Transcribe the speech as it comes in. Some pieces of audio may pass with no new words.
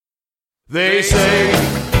They say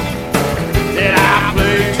that I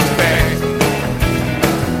play too fast,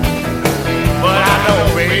 but I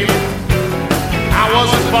know, baby, I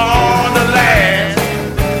wasn't born to last.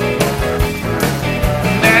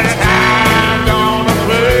 That's how I'm gonna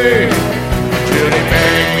play till they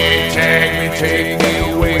bag me, tag me, take me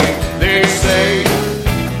away. They say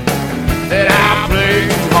that I play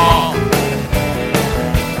too hard.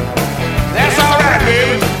 That's alright,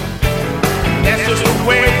 baby. That's just the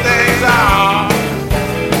way things are.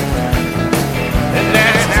 And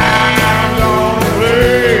that's how I'm gonna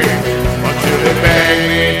play until they bag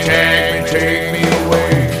me, tag me, take me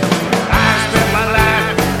away. I spent my life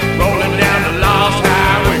rolling down the lost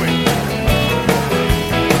highway.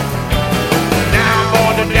 Now I'm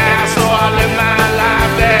born to die, so I live my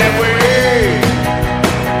life that way.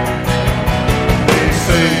 They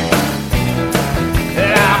say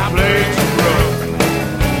that I play too rough.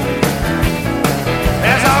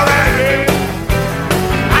 That's alright, baby.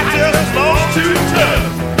 I just lost too tough.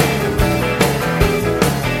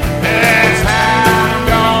 That's how I'm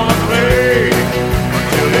gonna play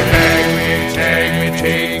until they bag me, tag me,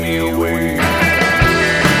 take me away.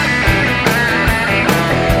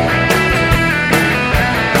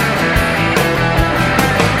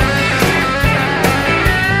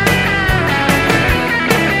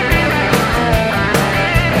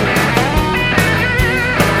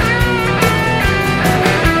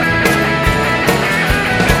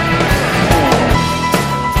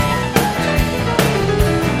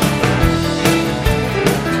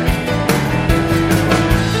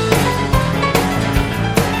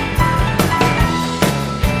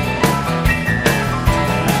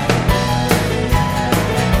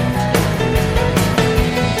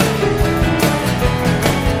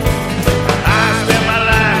 I spent my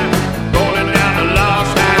life rolling down the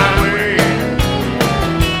lost highway.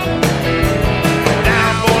 Now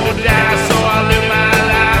I'm born to die, so I live my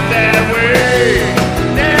life that way.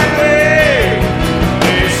 That way.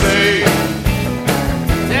 They say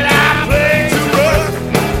that I play too rough.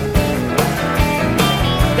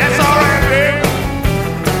 That's alright, baby.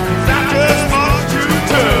 'Cause I just lost too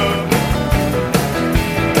tough.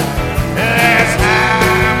 That's how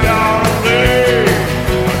I'm gonna play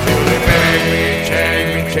until they bag me, tag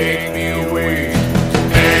me, take me away.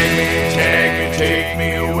 Bag me, tag me, take me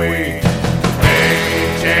away. Bag me,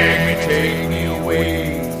 tag me, take me away.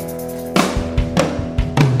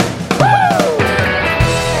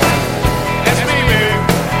 That's me, baby.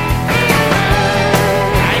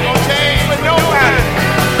 I ain't gonna change for nobody.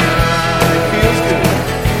 It feels good.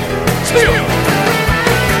 Still.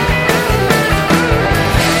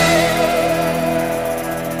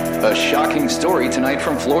 A shocking story tonight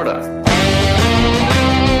from Florida.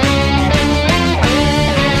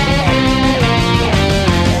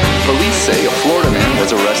 Police say a Florida man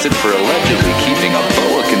was arrested for allegedly keeping a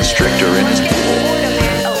boa constrictor in his pool.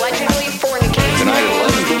 Allegedly fornicating. Tonight at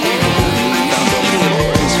 11, the found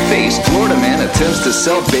on his face. Florida man attempts to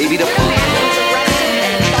sell baby to punk.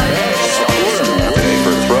 Florida man today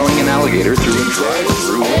for throwing an alligator through a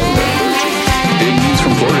drive-through. Big news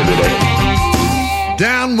from Florida today.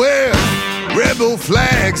 Down where rebel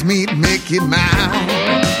flags meet Mickey Mouse.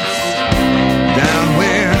 Down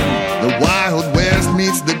where the Wild West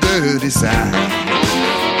meets the dirty South.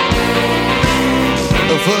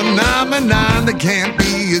 A phenomenon that can't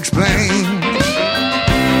be explained.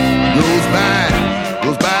 Goes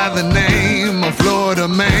by the name of Florida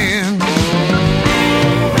man.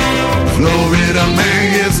 Florida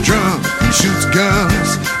man gets drunk and shoots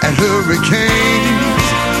guns at hurricanes.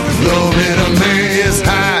 Florida man is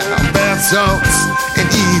high on bath salts and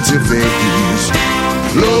eats your face.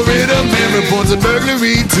 Florida man reports a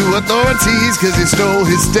burglary to authorities cause he stole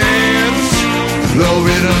his stairs.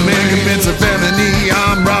 Florida man commits a felony,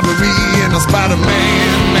 armed robbery in a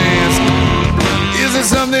Spider-Man mask. Is there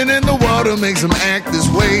something in the water makes him act this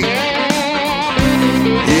way?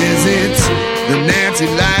 Is it the Nancy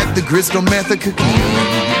Light, the crystal meth, the cocaine?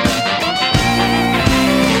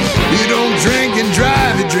 He don't drink and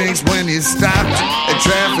drive, he drinks when he's stopped at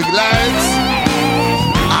traffic lights.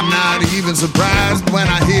 I'm not even surprised when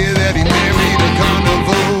I hear that he married a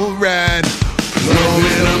carnival ride.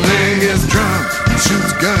 Florida man gets drunk and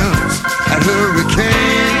shoots guns at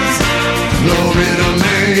hurricanes. Florida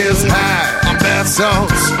man gets high on bath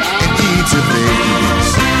salts and eats your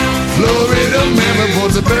face. Florida man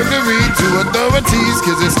reports a burglary to authorities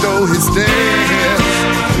cause he stole his stairs.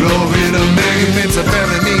 Florida man commits a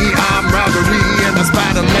felony, armed robbery in a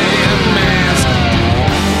Spider-Man mask.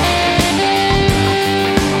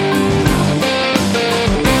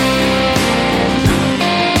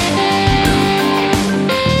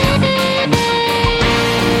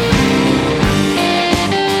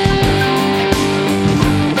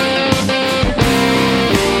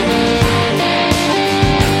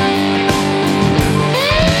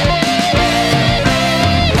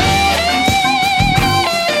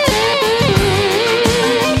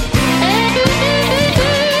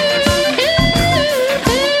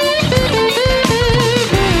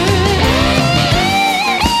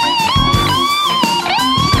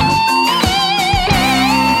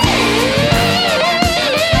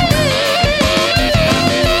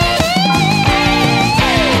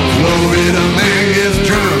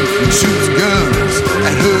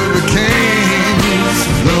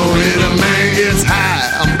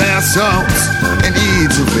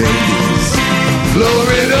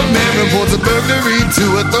 Florida man reports a burglary to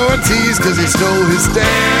authorities cause he stole his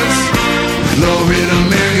stash. Florida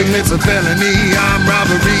man commits a felony, armed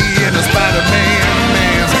robbery in a Spider-Man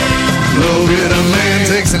mask. Florida man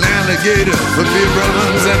takes an alligator for beer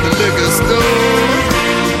runs at the liquor store.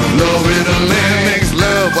 Florida man makes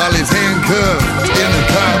love while he's handcuffed in a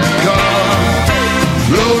cop car.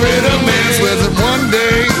 Florida man swears that one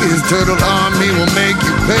day his turtle army will make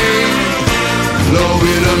you pay.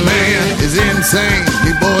 Florida man is insane.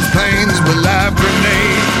 He boards planes with live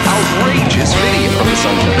grenades. Outrageous video of the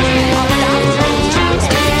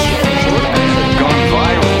gone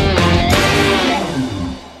viral.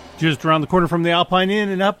 Just around the corner from the Alpine Inn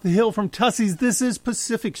and up the hill from Tussie's, this is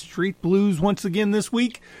Pacific Street Blues once again this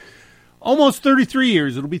week. Almost 33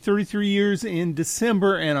 years. It'll be 33 years in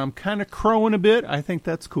December, and I'm kind of crowing a bit. I think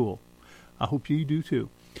that's cool. I hope you do too.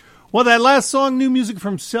 Well, that last song, new music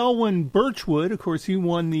from Selwyn Birchwood. Of course, he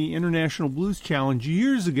won the International Blues Challenge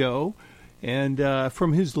years ago, and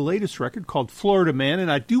from his latest record called Florida Man. And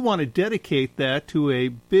I do want to dedicate that to a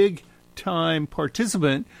big-time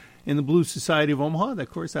participant in the Blues Society of Omaha. Of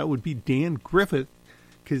course, that would be Dan Griffith,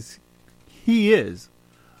 because he is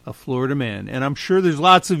a Florida man. And I'm sure there's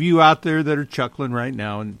lots of you out there that are chuckling right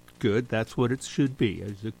now, and good, that's what it should be.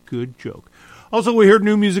 It's a good joke. Also, we heard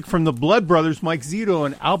new music from the Blood Brothers, Mike Zito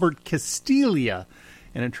and Albert Castilla,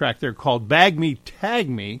 and a track there called Bag Me, Tag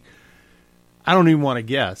Me. I don't even want to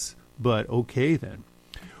guess, but okay then.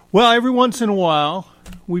 Well, every once in a while,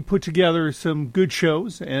 we put together some good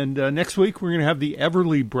shows, and next week we're going to have the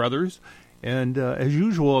Everly Brothers, and as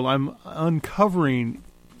usual, I'm uncovering,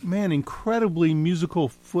 incredibly musical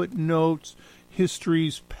footnotes,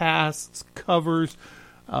 histories, pasts, covers,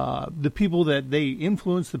 the people that they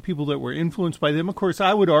influenced, the people that were influenced by them. Of course,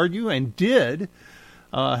 I would argue, and did,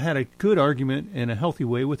 had a good argument in a healthy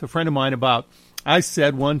way with a friend of mine about, I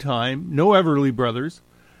said one time, no Everly Brothers,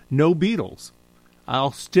 no Beatles.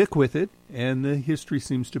 I'll stick with it, and the history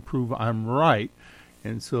seems to prove I'm right.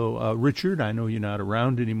 And so, Richard, I know you're not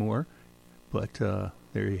around anymore, but there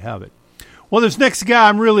you have it. Well, this next guy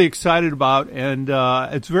I'm really excited about, and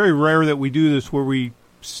it's very rare that we do this where we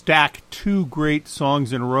stack two great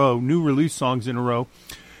songs in a row, new release songs in a row.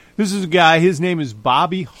 This is a guy, his name is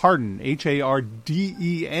Bobby Harden,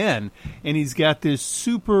 Harden, and he's got this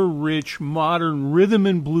super rich, modern rhythm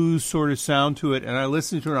and blues sort of sound to it, and I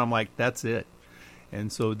listen to it and I'm like, that's it.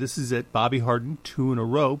 And so this is it, Bobby Harden, two in a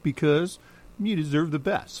row, because you deserve the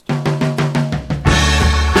best.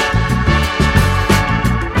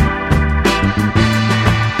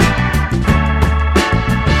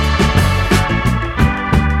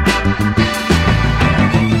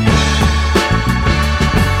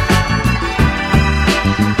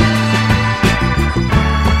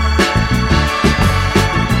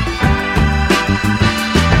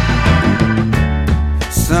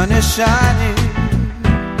 Sun is shining,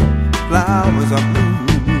 flowers are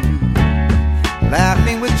blooming,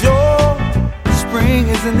 laughing with joy, spring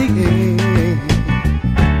is in the air.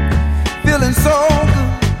 Feeling so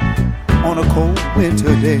good on a cold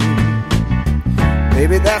winter day.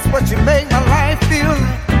 Baby, that's what you make my life feel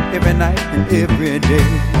like every night and every day.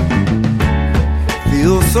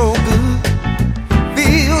 Feels so good,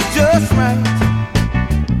 feels just right.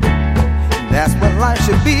 That's what life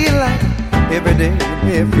should be like. Every day and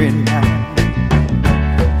every night,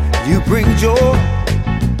 you bring joy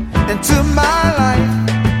into my life.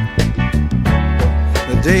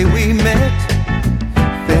 The day we met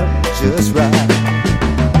felt just right.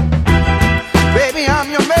 Baby,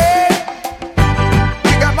 I'm your man.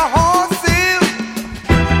 You got my heart sealed.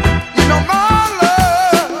 You know my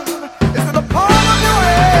love is in the palm of your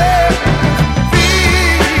hand. Feel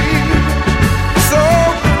so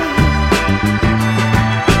good.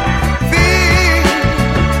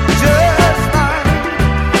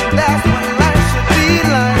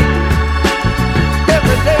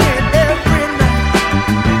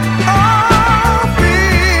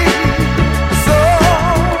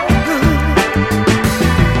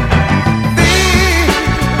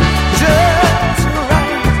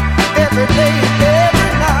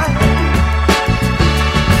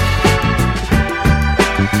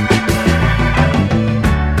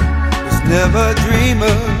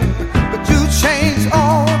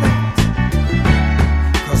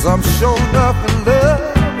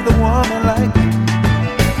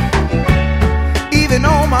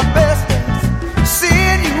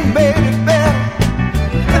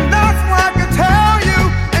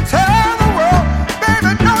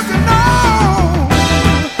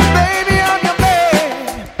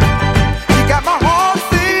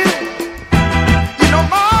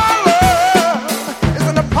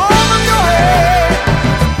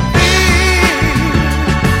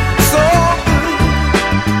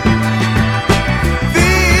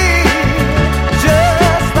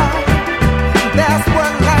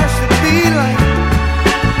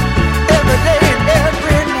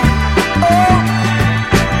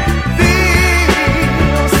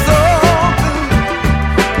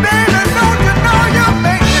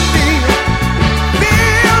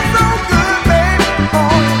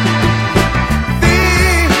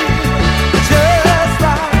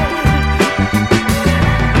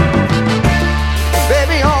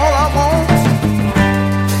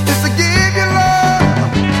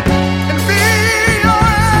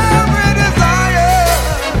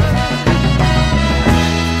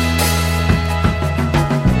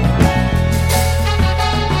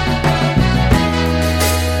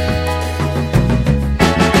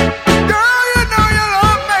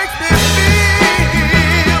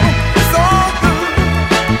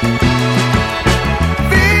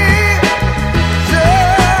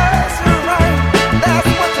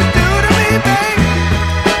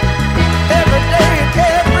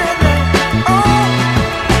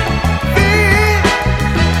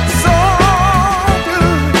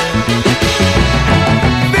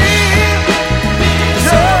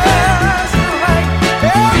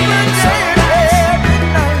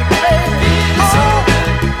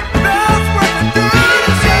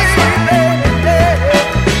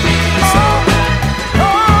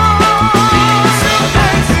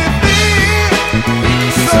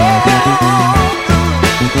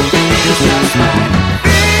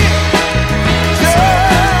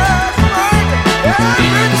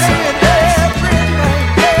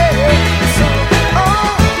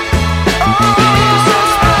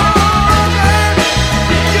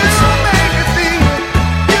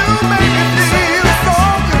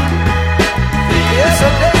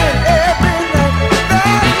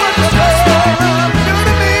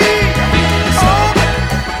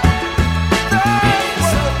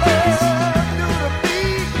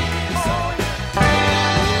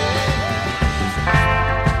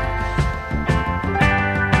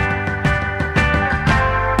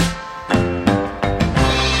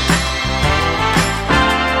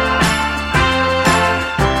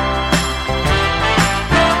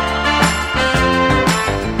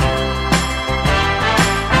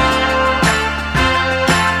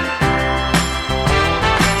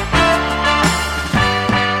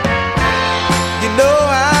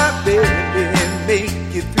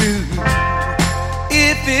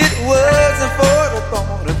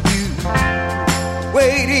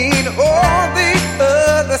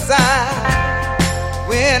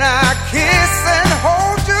 when I kiss and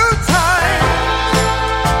hold you tight,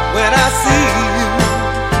 when I see you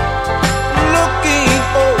looking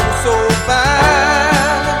oh so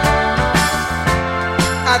fine,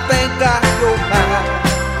 I thank God you're mine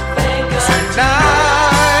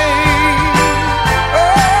tonight.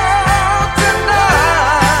 Oh, tonight.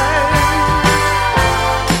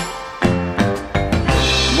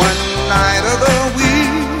 One night of the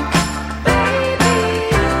week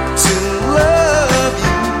to love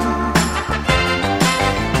you.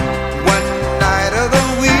 One night of the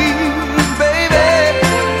week, baby,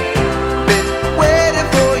 been waiting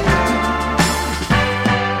for you.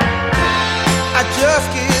 I just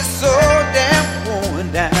get so damn worn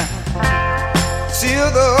down till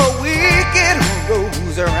the weekend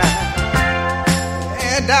rolls around,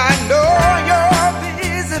 and I know you're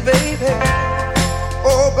busy, baby.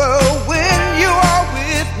 Oh, but when you are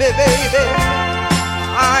with me, baby,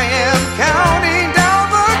 I am counting down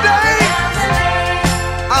the days.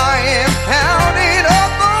 I am counting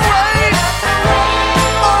up the ways.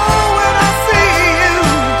 Oh, when I see you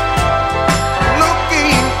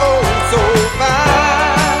looking oh so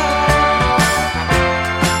fine,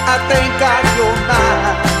 I thank God you're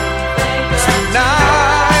mine tonight.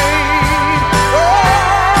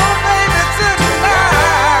 Oh, baby, tonight.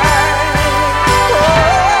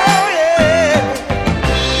 Oh, yeah.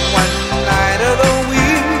 One night of the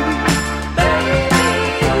week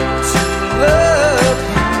to love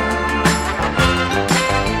you.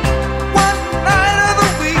 One night of the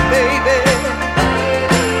week, baby,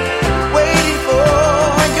 waiting for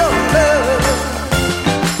your love.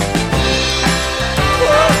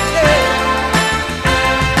 Oh, yeah.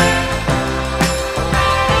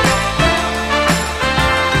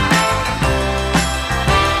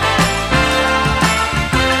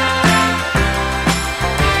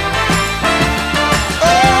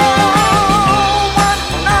 Oh, one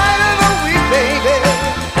night of the week, baby,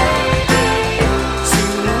 to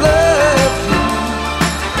love you.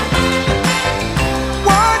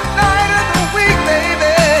 One night of the week,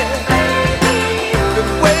 baby,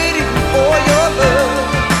 been waiting for your love.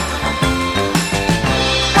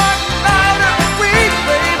 One night of the week,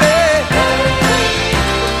 baby,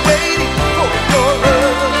 waiting for your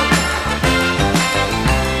love.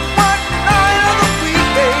 One night of the week,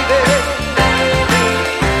 baby,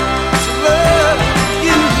 to love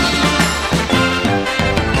you.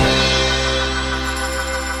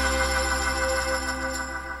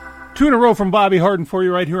 Two in a row from Bobby Hardin for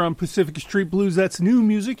you right here on Pacific Street Blues. That's new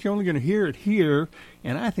music. You're only going to hear it here,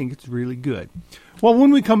 and I think it's really good. Well, when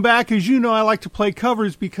we come back, as you know, I like to play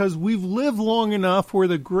covers because we've lived long enough where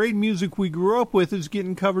the great music we grew up with is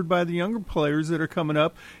getting covered by the younger players that are coming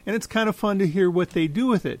up, and it's kind of fun to hear what they do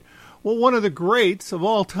with it. Well, one of the greats of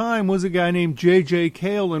all time was a guy named J.J.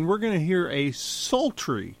 Cale, and we're going to hear a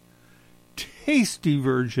sultry, tasty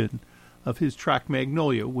version of his track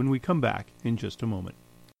Magnolia when we come back in just a moment.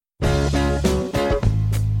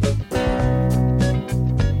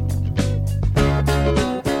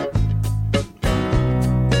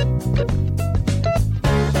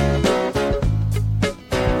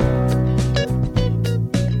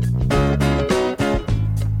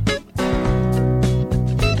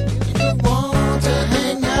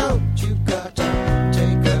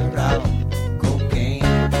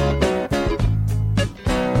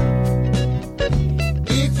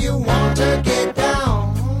 If you want to get down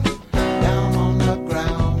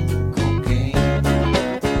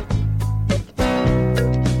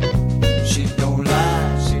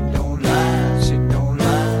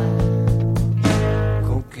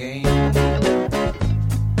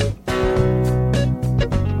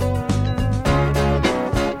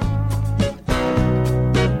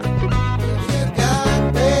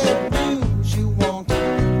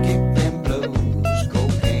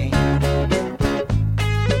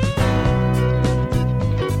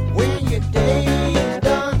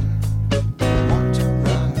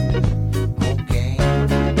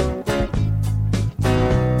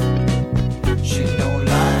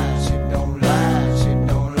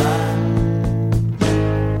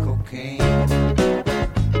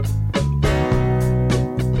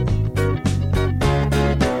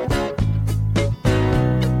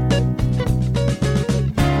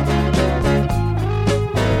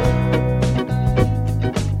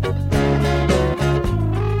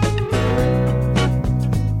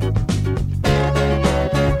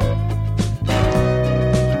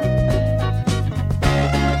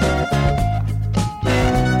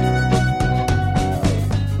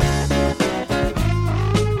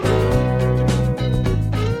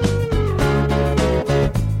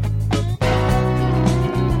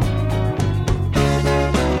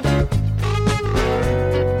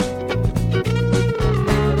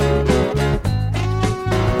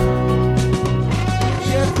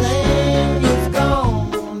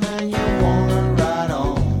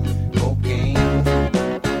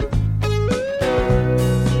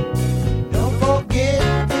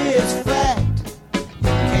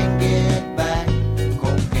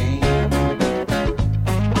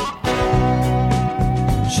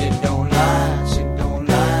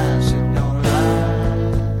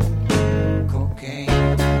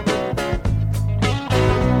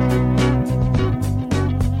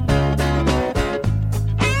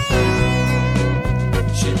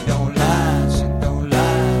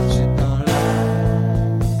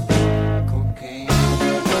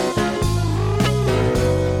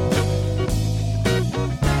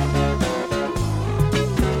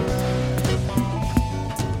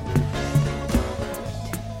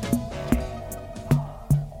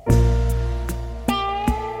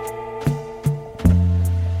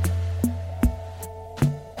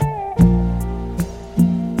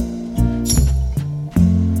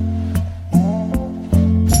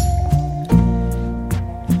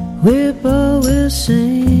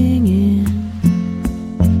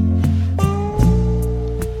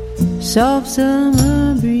soft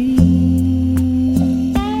summer breeze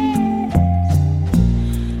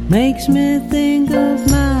makes me think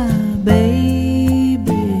of my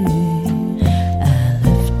baby. I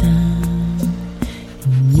left down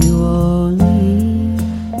in New Orleans.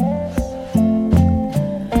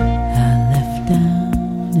 I left down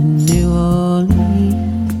in New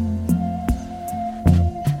Orleans.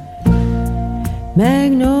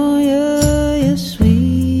 Magnolia, you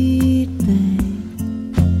sweet thing,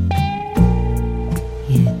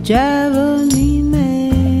 you driving me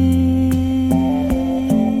mad.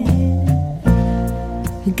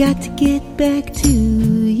 I got to get back to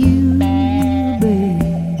you, baby.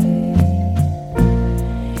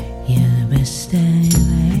 You're the best I ever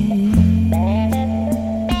had.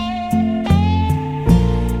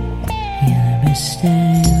 You're the best I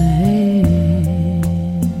ever had.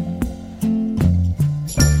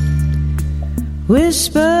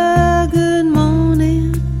 Whisper good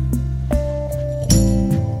morning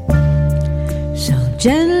so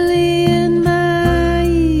gently in my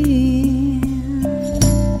ear.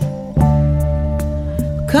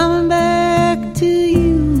 Coming back to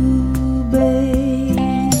you, babe.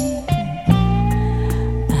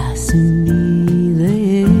 I'll soon be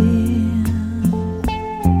there.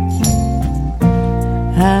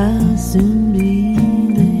 I'll soon be there.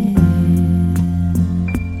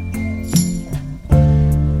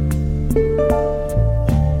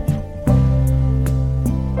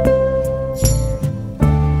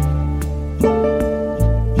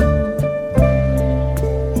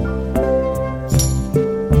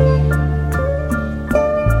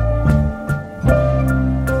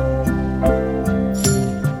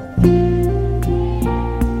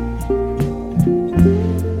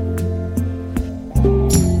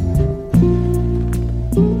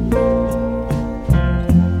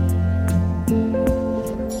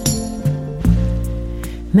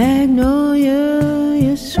 Magnolia,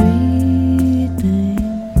 you sweet thing,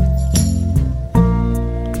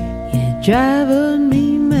 you're driving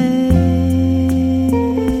me mad.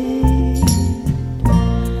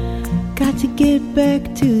 Got to get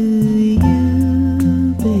back to you,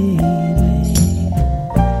 baby.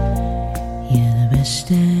 You're the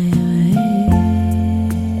best I ever had.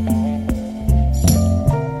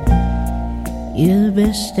 You're the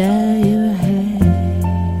best I ever had.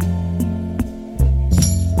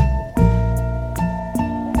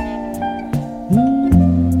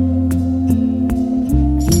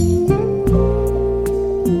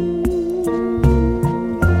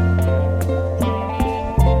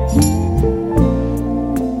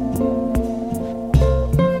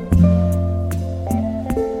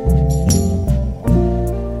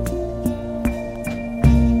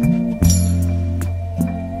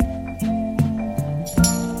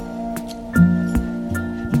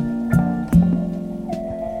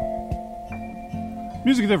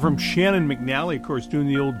 Music there from Shannon McNally, of course, doing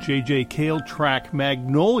the old J.J. Cale track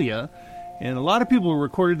Magnolia. And a lot of people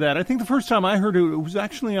recorded that. I think the first time I heard it, it was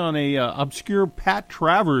actually on a obscure Pat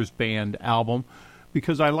Travers Band album,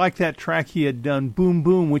 because I liked that track he had done, Boom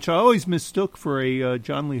Boom, which I always mistook for a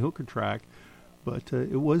John Lee Hooker track. But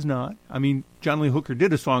it was not. I mean, John Lee Hooker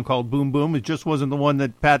did a song called Boom Boom. It just wasn't the one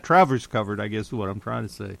that Pat Travers covered, I guess is what I'm trying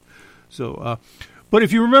to say. So, but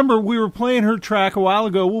if you remember, we were playing her track a while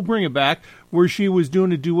ago, we'll bring it back, where she was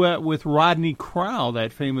doing a duet with Rodney Crowell,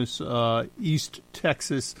 that famous East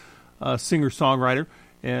Texas singer-songwriter.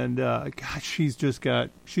 And, gosh, she's got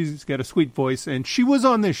a sweet voice. And she was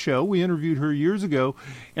on this show. We interviewed her years ago,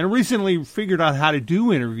 and recently figured out how to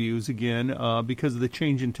do interviews again because of the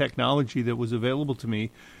change in technology that was available to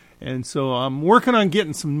me. And so I'm working on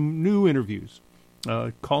getting some new interviews,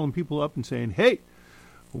 calling people up and saying, hey,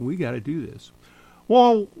 we got to do this.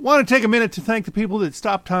 Well, I want to take a minute to thank the people that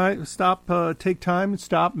take time and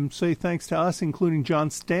stop and say thanks to us, including John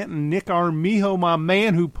Stanton, Nick Armijo, my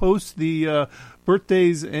man who posts the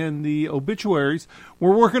birthdays and the obituaries.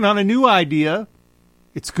 We're working on a new idea.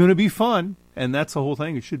 It's going to be fun, and that's the whole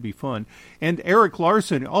thing. It should be fun. And Eric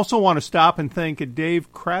Larson. Also want to stop and thank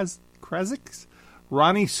Dave Krazix,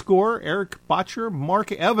 Ronnie Score, Eric Botcher,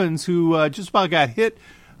 Mark Evans, who just about got hit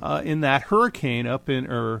in that hurricane up in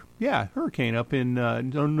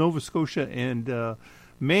Nova Scotia and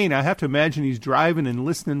Maine. I have to imagine he's driving and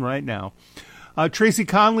listening right now. Tracy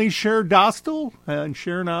Conley, Cher Dostal, and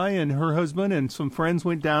Cher and I and her husband and some friends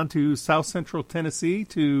went down to South Central Tennessee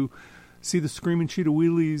to see the Screaming Cheetah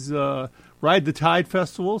Wheelies Ride the Tide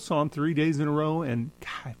Festival. Saw them 3 days in a row, and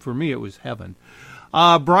God, for me it was heaven.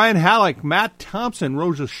 Brian Halleck, Matt Thompson,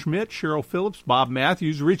 Rosa Schmidt, Cheryl Phillips, Bob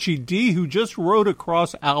Matthews, Richie D., who just rode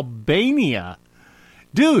across Albania.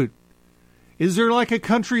 Dude, Is there like a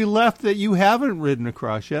country left that you haven't ridden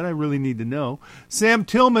across yet? I really need to know. Sam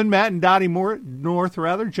Tillman, Matt and Dottie North,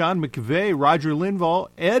 John McVeigh, Roger Linval,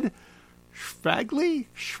 Ed Schragley?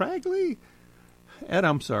 Ed,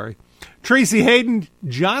 I'm sorry. Tracy Hayden,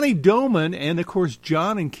 Johnny Doman, and, of course,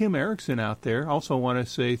 John and Kim Erickson out there. Also want to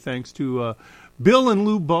say thanks to Bill and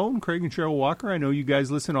Lou Bone, Craig and Cheryl Walker. I know you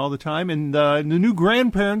guys listen all the time. And the new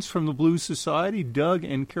grandparents from the Blues Society, Doug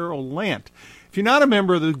and Carol Lant. If you're not a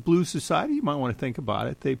member of the Blues Society, you might want to think about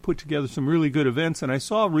it. They put together some really good events, and I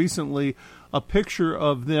saw recently a picture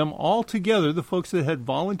of them all together, the folks that had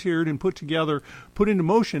volunteered and put into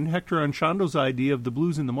motion Hector Anchando's idea of the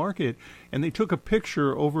Blues in the Market, and they took a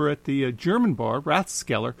picture over at the German bar,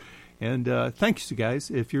 Rathskeller, and thanks, you guys.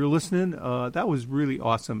 If you're listening, that was really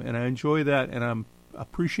awesome, and I enjoy that, and I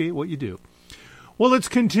appreciate what you do. Well, let's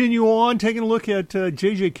continue on, taking a look at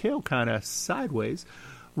J.J. Cale kind of sideways.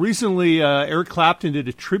 Recently, Eric Clapton did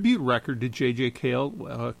a tribute record to J.J.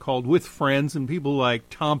 Cale called With Friends, and people like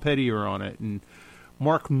Tom Petty are on it, and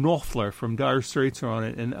Mark Knopfler from Dire Straits are on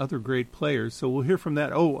it, and other great players. So we'll hear from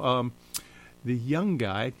that. The young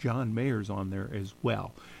guy, John Mayer's on there as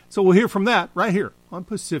well. So we'll hear from that right here on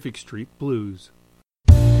Pacific Street Blues.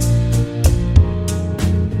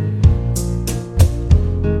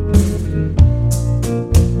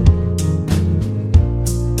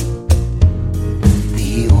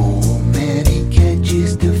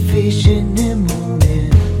 Fish in the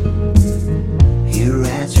morning, he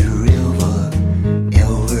rides the river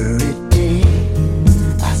every day.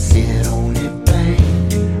 I sit on the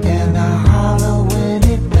bank and I holler when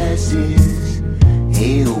it passes.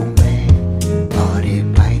 Hey, old man, are they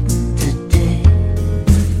biting today?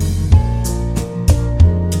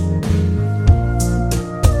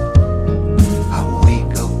 I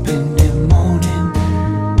wake up in the morning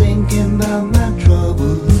thinking about my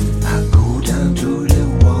troubles. I go down to the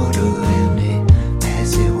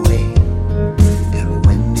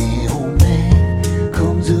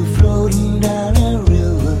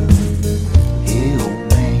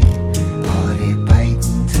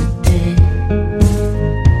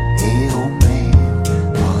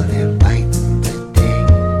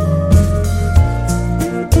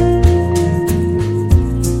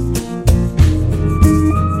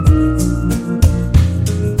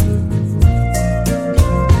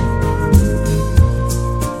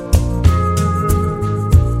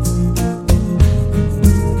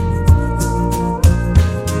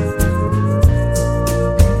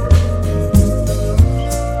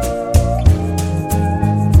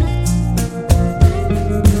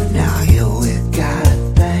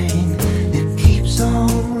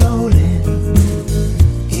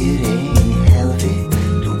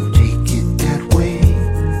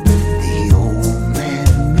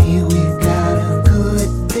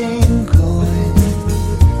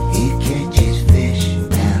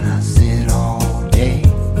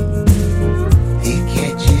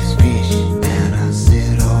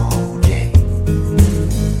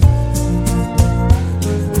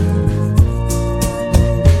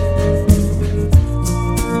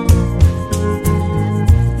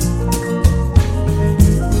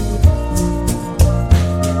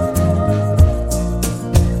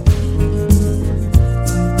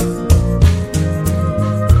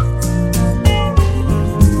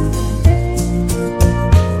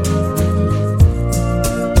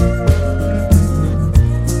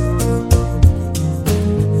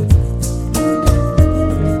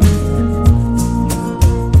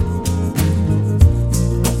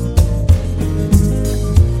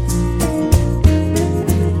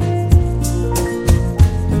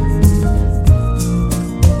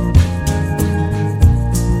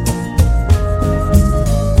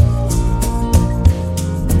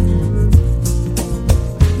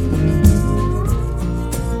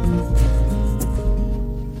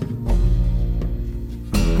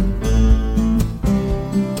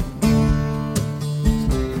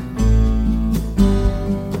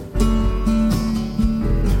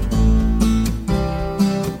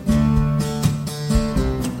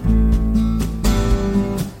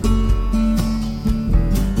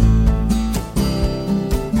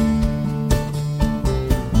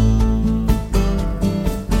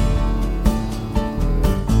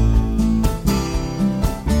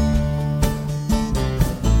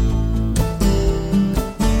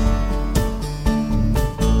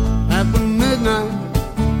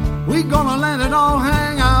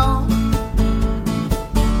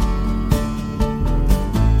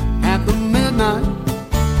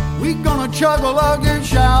chug a lug and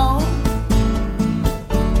shout.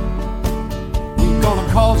 We're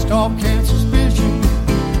gonna cause talk and suspicion,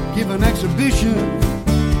 give an exhibition,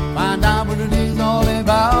 find out what it is all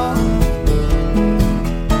about.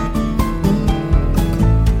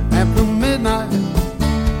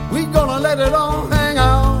 let it all hang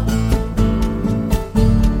out.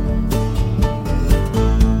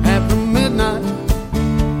 After midnight,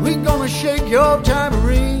 we gonna shake your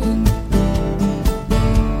tambourine.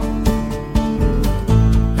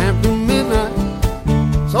 After midnight,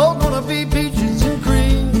 it's all gonna be peaches and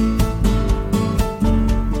cream.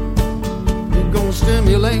 We're gonna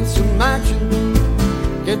stimulate some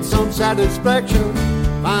action, get some satisfaction,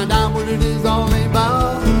 find out what it is all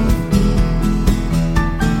about.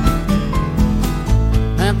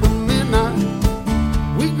 After midnight,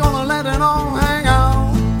 we gonna let it all hang out.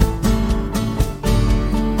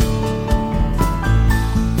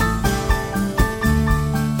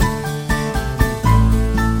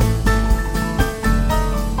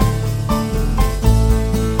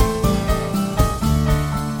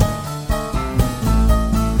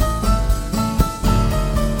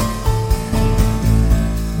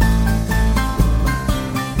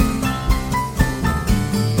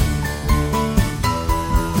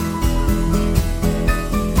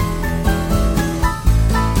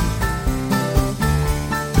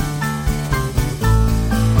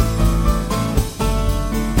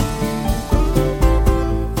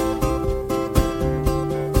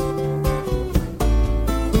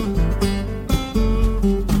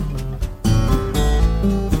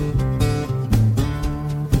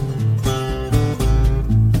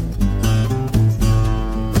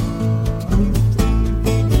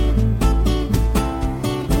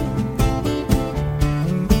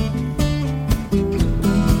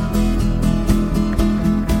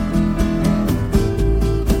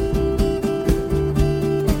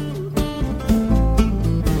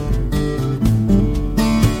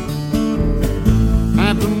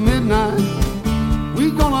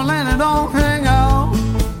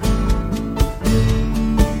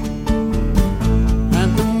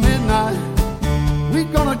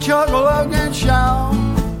 Chuckle and shout.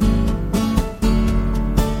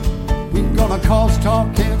 We're gonna cause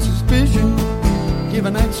talk and suspicion, give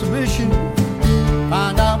an exhibition,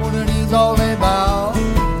 find out what it is all about.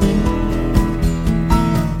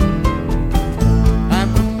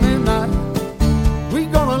 After midnight,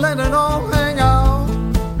 we're gonna let it all hang out.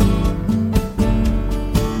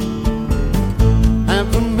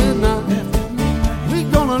 After midnight,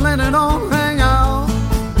 we're gonna let it all hang out.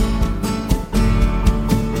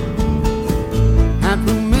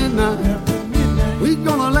 After midnight, we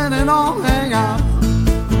gonna let it all hang out.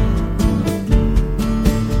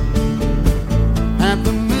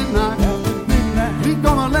 After midnight, we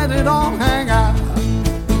gonna let it all hang out.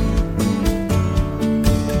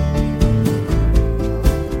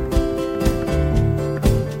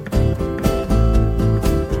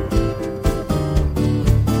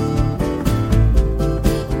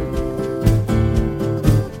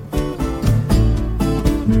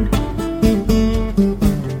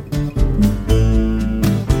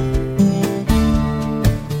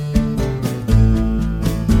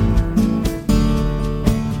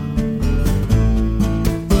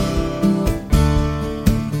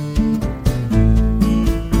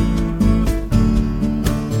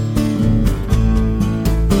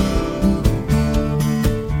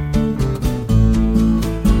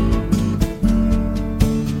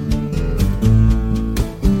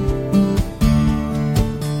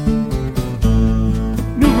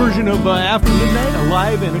 Of After Midnight, a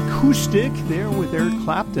live and acoustic there with Eric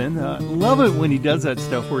Clapton. Love it when he does that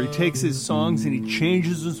stuff where he takes his songs and he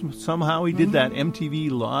changes them somehow. He did that MTV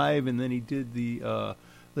Live, and then he did the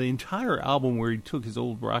entire album where he took his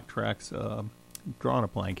old rock tracks. Drawing a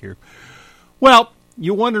blank here. Well,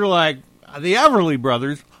 you wonder, like, the Everly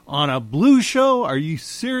Brothers on a blues show? Are you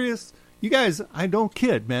serious? You guys, I don't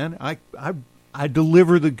kid, man. I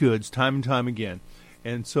deliver the goods time and time again.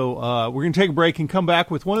 And so we're going to take a break and come back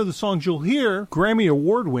with one of the songs you'll hear, Grammy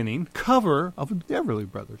Award-winning cover of the Everly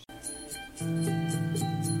Brothers.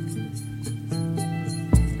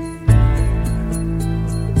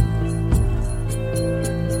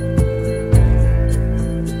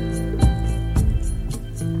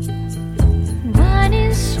 Wine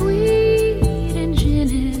is sweet and gin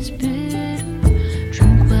is bitter.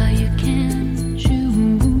 Drink while you can, you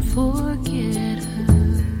won't forget her.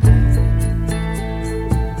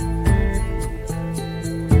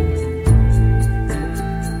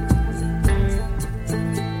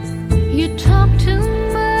 You talk too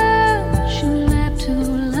much.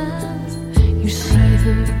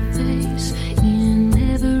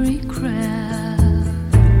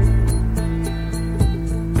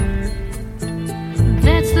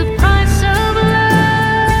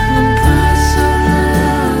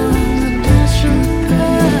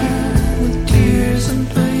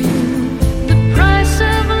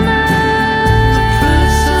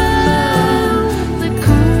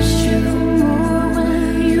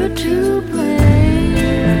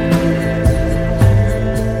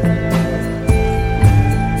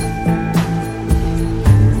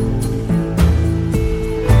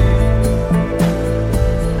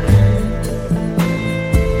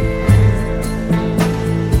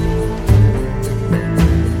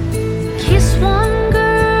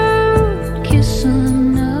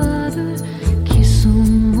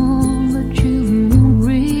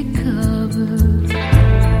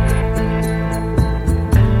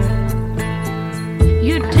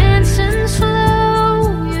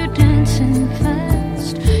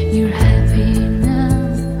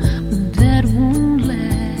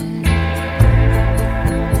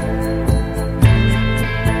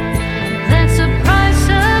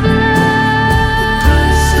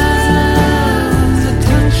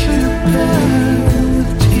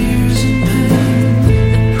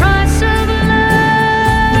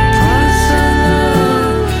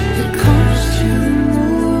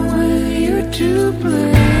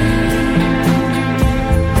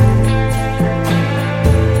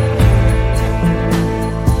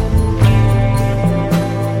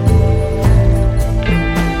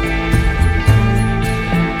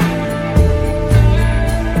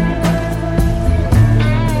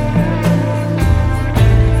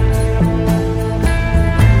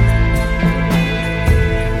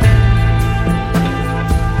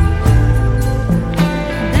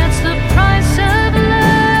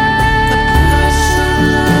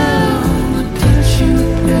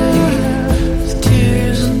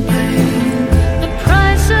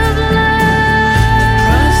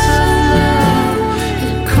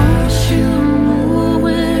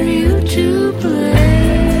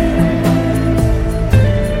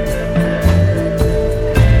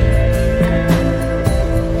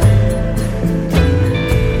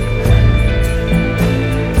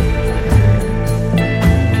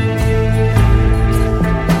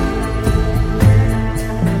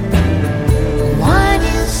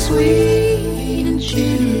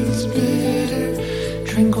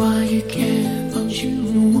 why you can't, but you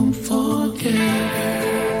won't forget.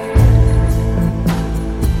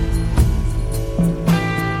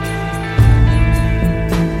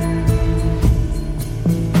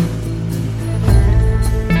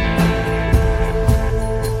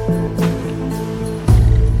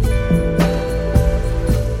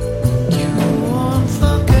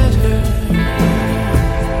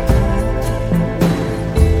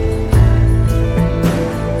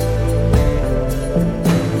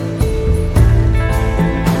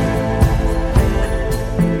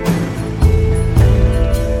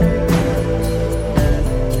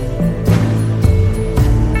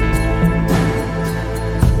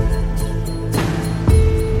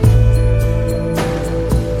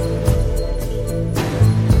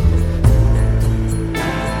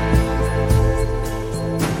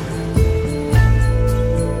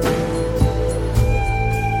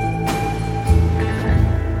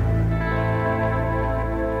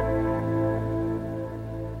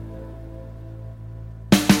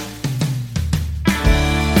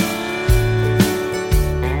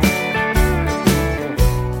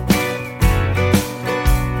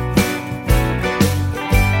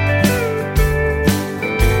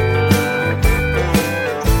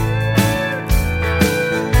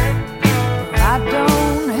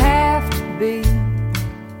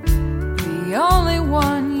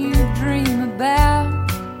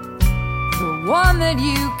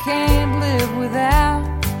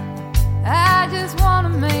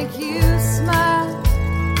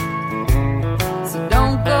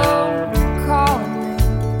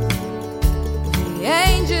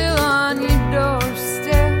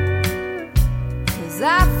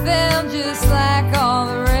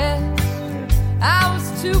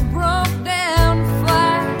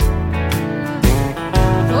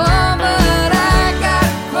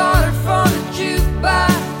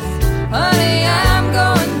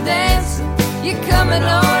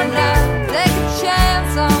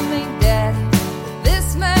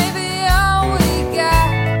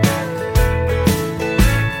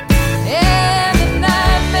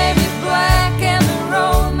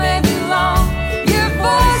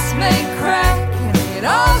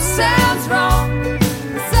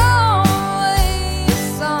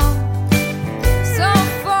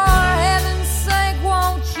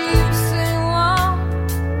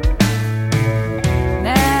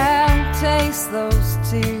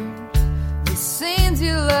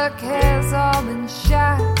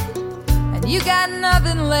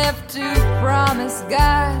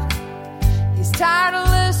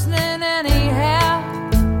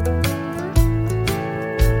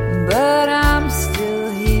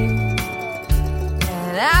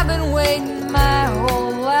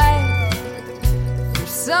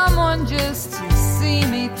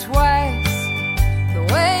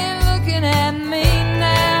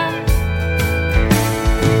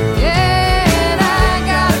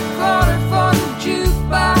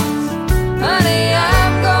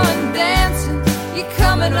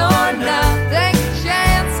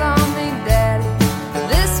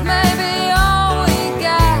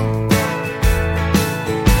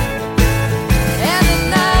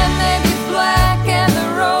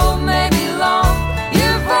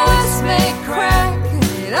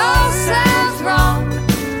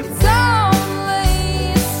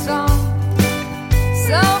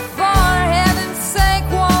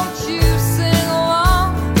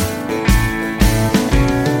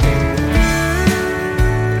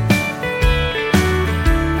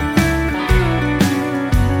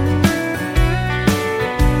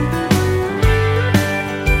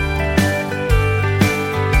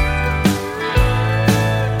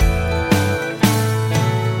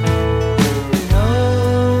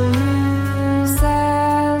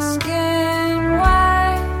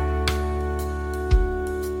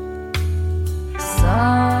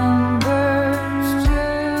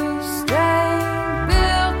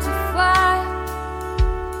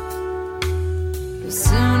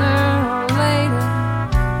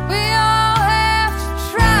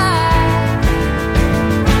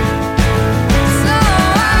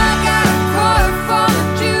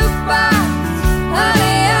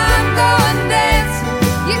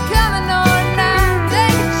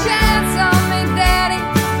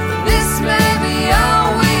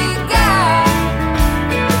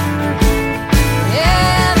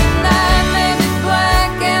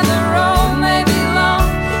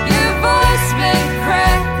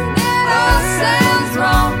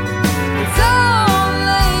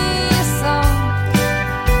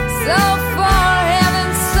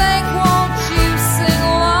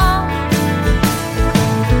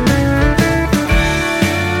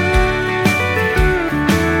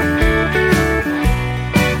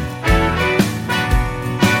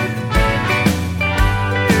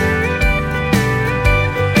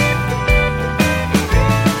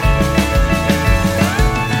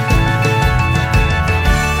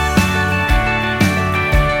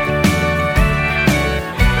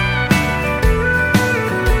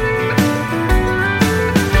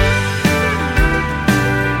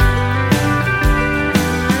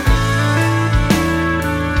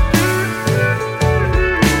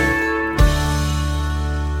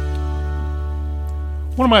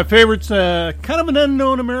 One of my favorites, kind of an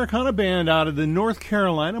unknown Americana band out of the North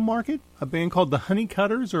Carolina market, a band called the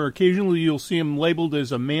Honeycutters, or occasionally you'll see them labeled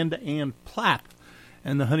as Amanda Ann Platt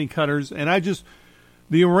and the Honeycutters. And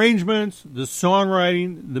the arrangements, the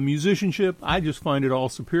songwriting, the musicianship, I just find it all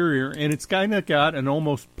superior. And it's kind of got an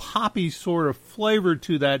almost poppy sort of flavor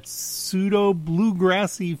to that pseudo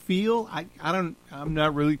bluegrassy feel. I'm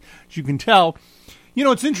not really, as you can tell. You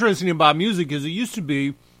know, what's interesting about music is it used to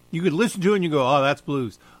be, you could listen to it and you go, oh, that's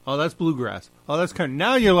blues. Oh, that's bluegrass. Oh, that's country.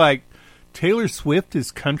 Now you're like, Taylor Swift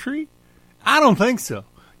is country? I don't think so.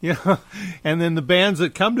 You know? And then the bands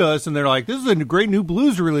that come to us and they're like, this is a great new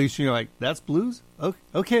blues release. And you're like, that's blues?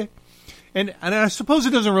 Okay. And I suppose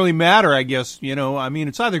it doesn't really matter, I guess. You know, I mean,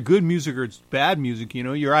 it's either good music or it's bad music. You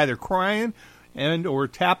know, you're either crying or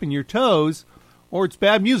tapping your toes or it's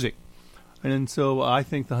bad music. And so I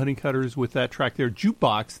think the Honeycutters with that track there,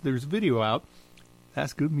 Jukebox, there's a video out.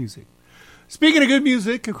 That's good music. Speaking of good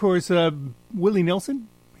music, of course, Willie Nelson,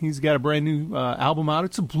 he's got a brand new album out.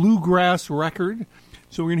 It's a bluegrass record.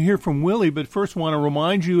 So we're going to hear from Willie, but first I want to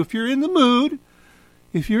remind you, if you're in the mood,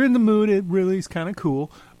 it really is kind of cool.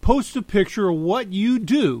 Post a picture of what you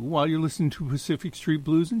do while you're listening to Pacific Street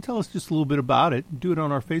Blues and tell us just a little bit about it. Do it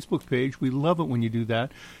on our Facebook page. We love it when you do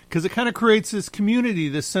that because it kind of creates this community,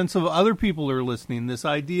 this sense of other people are listening, this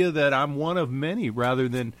idea that I'm one of many rather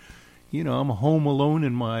than, you know, I'm home alone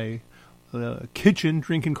in my kitchen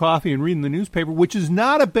drinking coffee and reading the newspaper, which is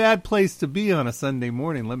not a bad place to be on a Sunday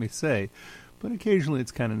morning, let me say. But occasionally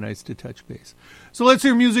it's kind of nice to touch base. So let's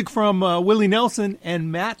hear music from Willie Nelson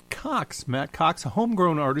and Matt Cox. Matt Cox, a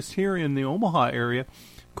homegrown artist here in the Omaha area.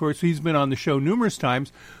 Of course, he's been on the show numerous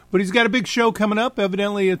times, but he's got a big show coming up.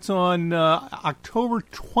 Evidently, it's on October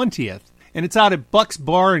 20th. And it's out at Buck's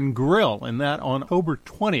Bar and Grill, and that on October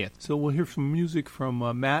 20th. So we'll hear some music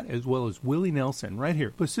from Matt as well as Willie Nelson right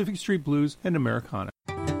here. Pacific Street Blues and Americana.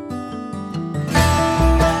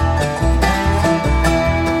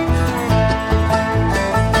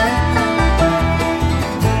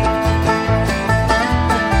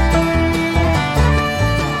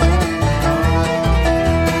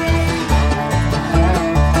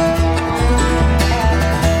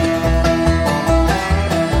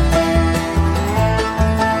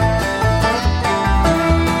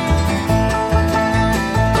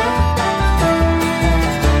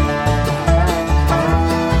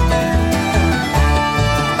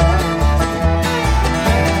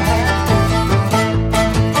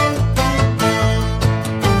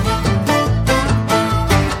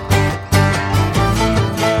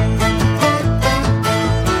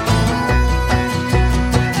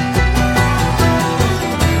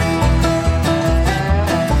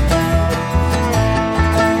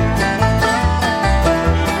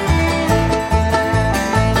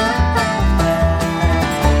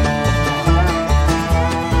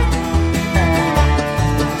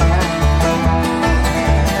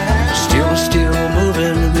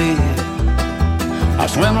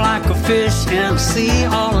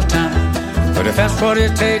 What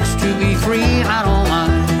it takes to be free, I don't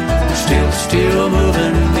mind. Still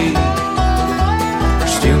moving to me.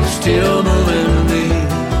 Still moving to me.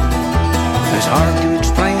 It's hard to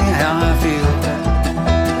explain how I feel.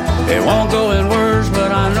 It won't go in words,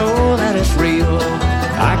 but I know that it's real.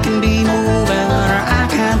 I can be moving or I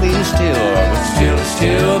can be still, but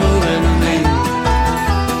still moving to me.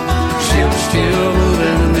 Still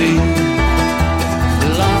moving to me.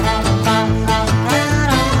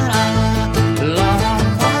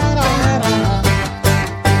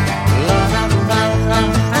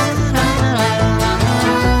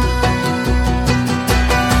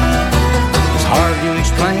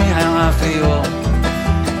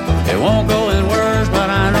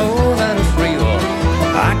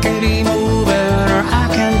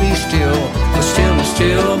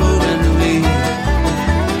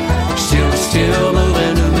 Still moving to me. Still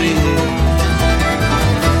moving to me.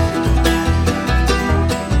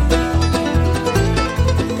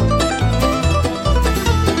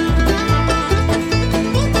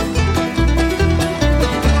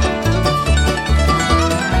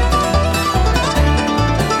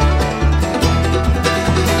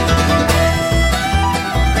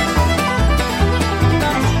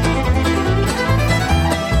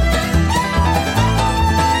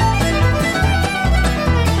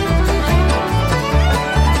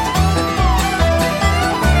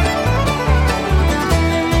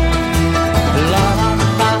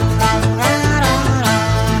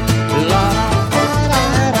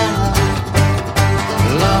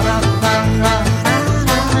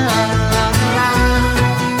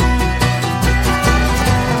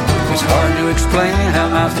 explain how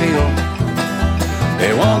I feel.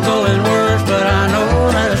 They won't go in words, but I know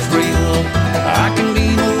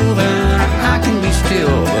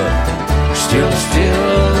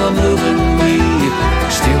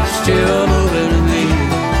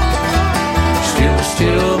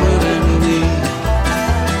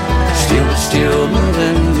still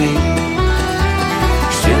moving me.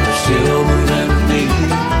 Still moving me.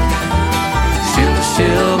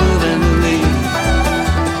 Still moving me.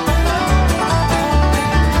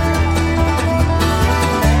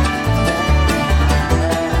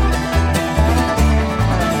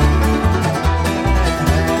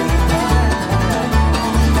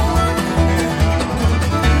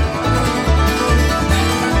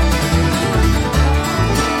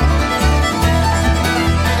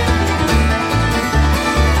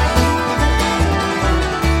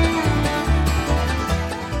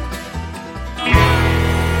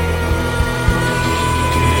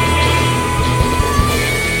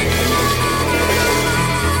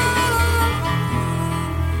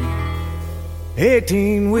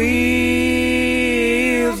 Eighteen wheels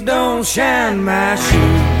don't shine my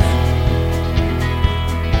shoes.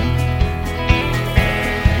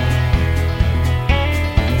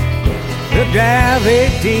 They'll drive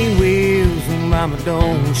 18 wheels, and mama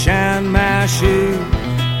don't shine my shoes.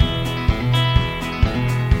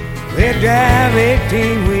 They'll drive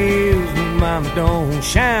 18 wheels, and mama don't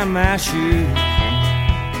shine my shoes.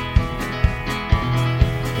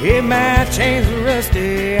 If my chains are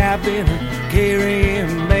rusty, I've been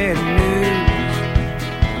carrying bad news.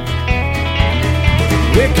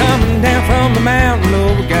 We're coming down from the mountain,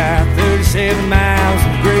 oh, we got 37 miles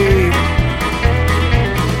of grade.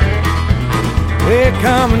 We're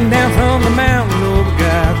coming down from the mountain, oh, we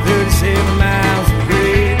got 37 miles of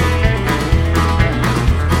grade.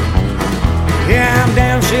 Yeah, I'm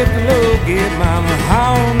downshift low, get mama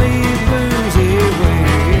hauling these blues away.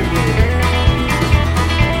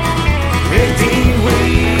 18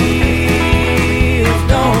 wheels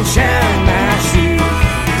don't shine my shoes.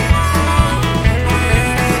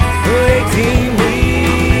 18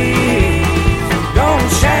 wheels don't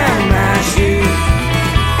shine my shoes.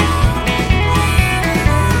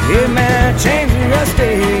 If my chains are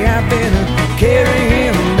rusty, I've been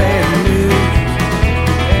carrying bad news.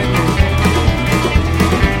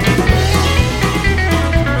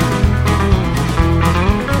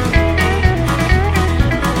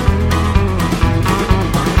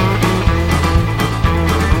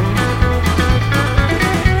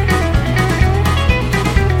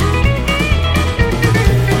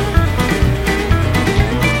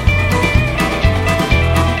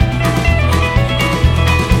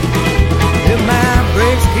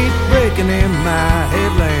 And my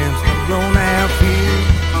headlamps have blown out fuse.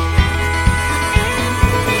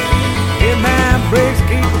 If my brakes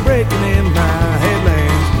keep breaking and my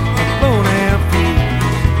headlamps have blown out fuse.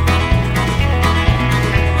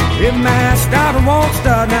 If my starter won't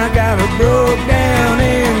start and I got a broke down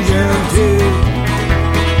engine too.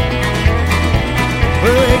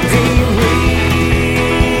 Well, 18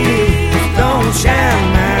 wheels don't shine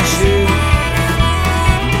my shoes.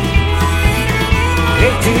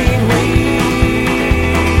 18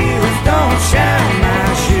 wheels don't shine my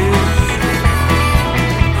shoes.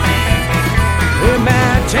 Well, my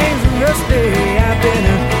chains are rusty, I've been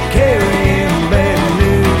carrying bad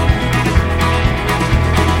news.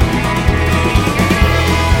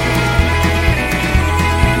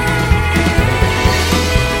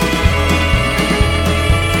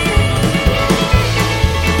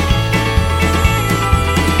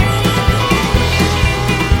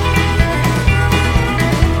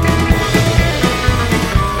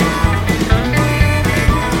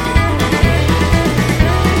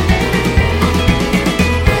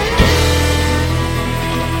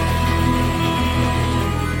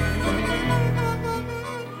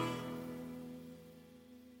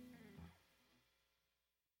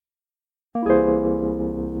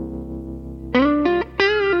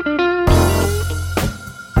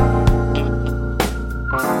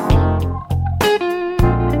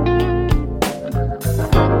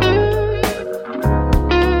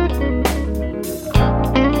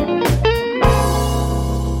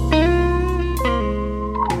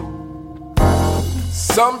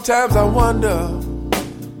 Sometimes I wonder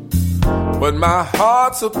what my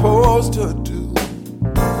heart's supposed to do.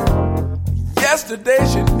 Yesterday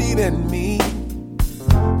she needed me,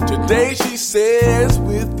 today she says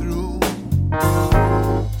we're through.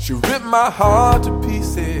 She ripped my heart to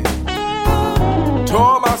pieces,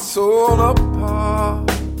 tore my soul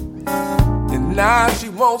apart, and now she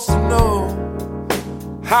wants to know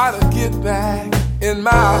how to get back in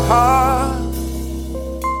my heart.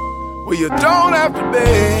 Well, you don't have to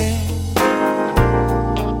beg,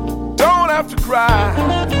 don't have to cry,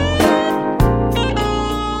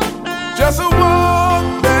 just a walk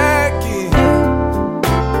back in,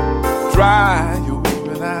 dry your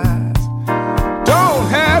weeping eyes. Don't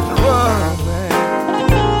have to run,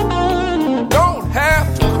 man, don't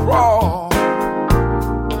have to crawl,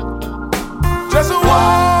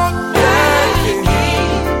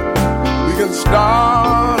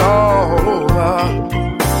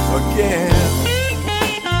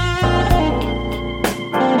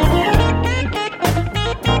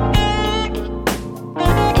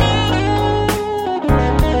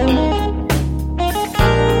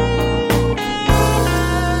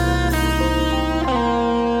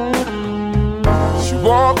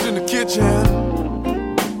 kitchen,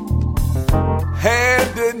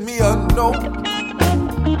 handed me a note.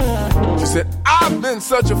 She said, I've been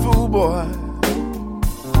such a fool, boy.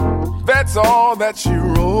 That's all that she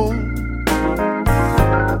wrote.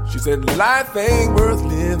 She said, life ain't worth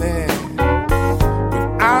living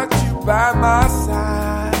without you by my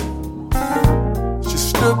side. She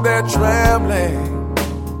stood there trembling,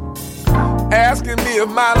 asking me if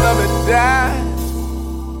my love had died.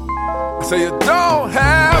 I say, you don't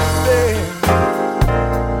have to,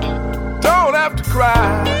 don't have to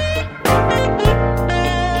cry.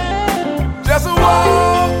 Just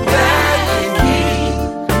walk that way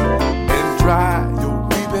and dry your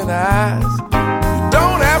weeping eyes. You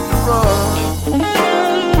don't have to run,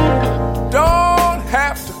 don't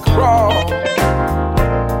have to crawl.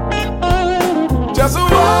 Just walk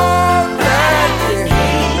that way.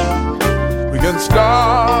 We can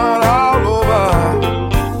start all over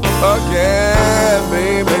again,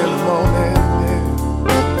 baby, in the morning. Yeah.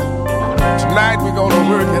 Tonight we're gonna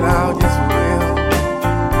work it out, yes we will.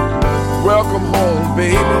 Welcome home,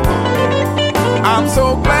 baby. I'm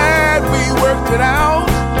so glad we worked it out,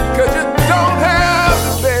 'cause you don't have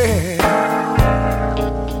to beg,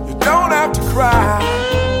 you don't have to cry.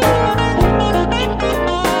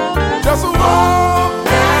 Just walk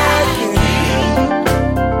back in,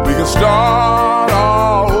 we can start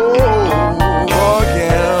all over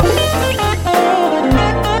again.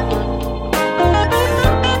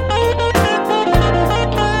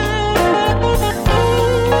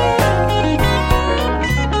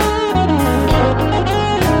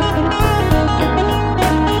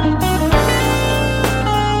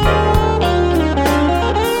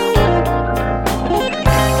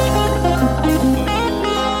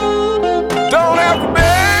 Don't have to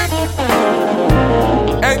beg,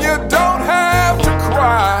 and you don't have to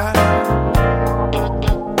cry.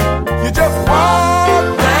 You just walk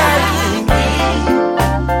back in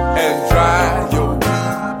and dry your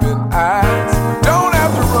weeping eyes. Don't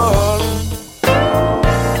have to run,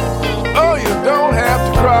 oh, you don't have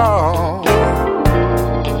to crawl.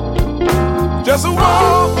 Just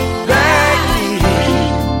walk back in,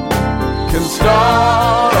 can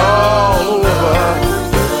start all over.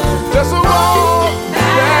 Just walk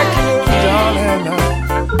back in, darling.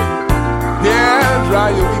 Yeah, dry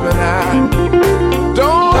your weeping eyes.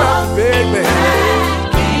 Don't have to beg, baby.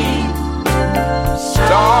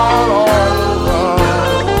 Start all over.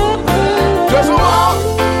 Just walk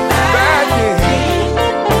back in.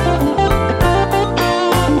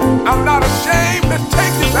 I'm not ashamed to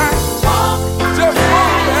take you back. Just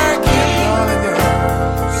walk back in, darling. Yeah.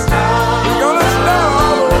 We're gonna start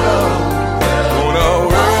all over. Gonna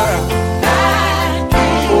work.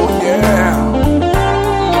 Oh yeah.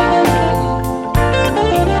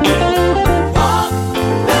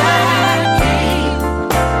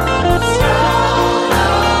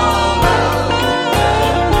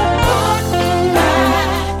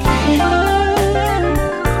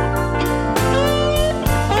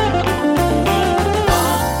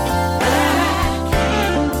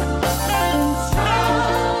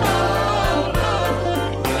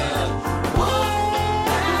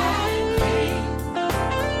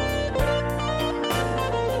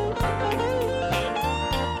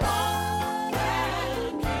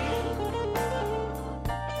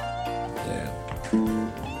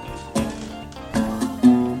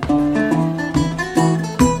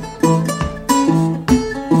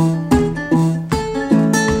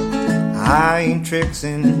 I ain't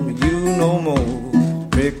tricking with you no more,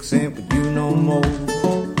 tricking with you no more.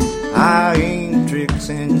 I ain't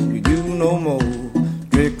tricking with you no more,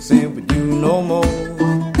 tricking with you no more.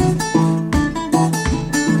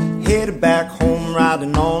 Headed back home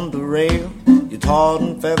riding on the rail, you tarred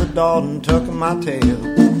and feathered dog tucking my tail.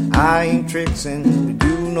 I ain't tricking with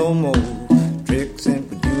you no more, tricking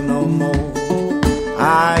with you no more.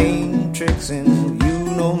 I ain't tricking with you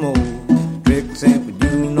no more, tricking with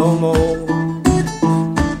you no more.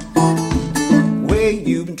 Way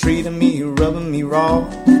you been treating me, you rubbing me raw.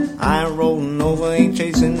 I ain't rolling over, ain't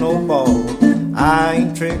chasing no ball. I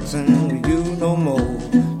ain't tricking with you no more,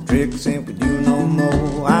 tricking with you no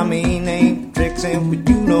more. I mean, ain't tricking with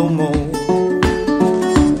you no more.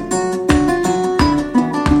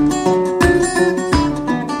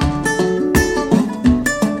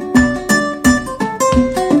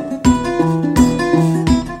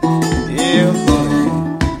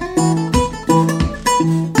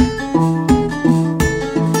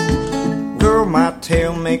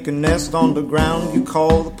 Make a nest on the ground. You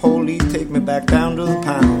call the police, take me back down to the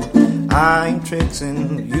pound. I ain't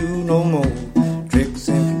tricking with you no more,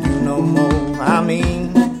 tricking with you no more. I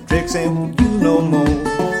mean, tricking with you no more.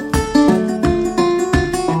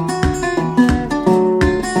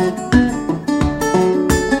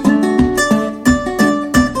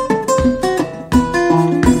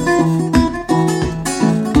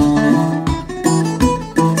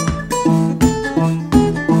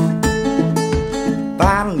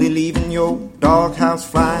 your doghouse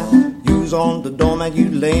flying. You's on the doormat, you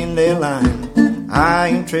laying there lying. I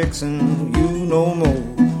ain't trixin' you no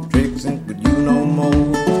more, trixin' with you no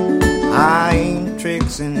more. I ain't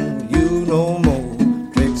trixin' you no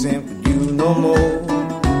more, trixin' with you no more.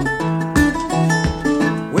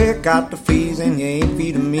 We got the fees and you ain't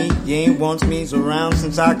feeding me. You ain't once me's around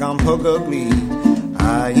since I gone pug ugly.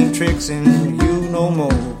 I ain't trixin' you no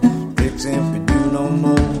more, trixin' with you no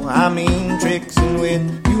more. I mean trixin'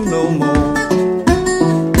 with you no more.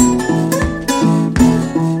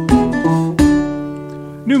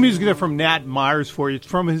 New music there from Nat Myers for you. It's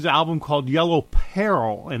from his album called Yellow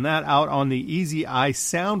Peril, and that out on the Easy Eye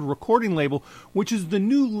Sound recording label, which is the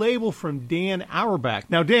new label from Dan Auerbach.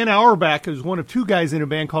 Now, Dan Auerbach is one of two guys in a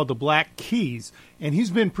band called the Black Keys, and he's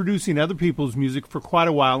been producing other people's music for quite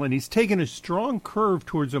a while, and he's taken a strong curve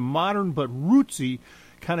towards a modern but rootsy,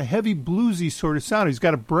 kind of heavy bluesy sort of sound. He's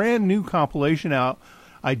got a brand new compilation out.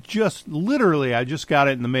 I just got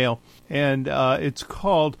it in the mail, and it's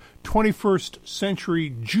called 21st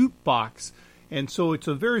Century Jukebox, and so it's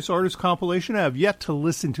a various artist compilation. I have yet to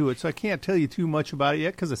listen to it, so I can't tell you too much about it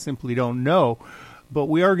yet because I simply don't know, but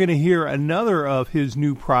we are going to hear another of his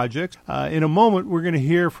new projects. In a moment, we're going to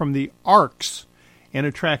hear from the Arcs, and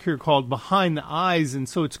a track here called Behind the Eyes, and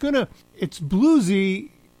so it's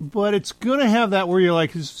bluesy, but it's going to have that where you're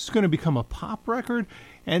like, it's going to become a pop record,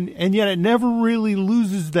 and yet it never really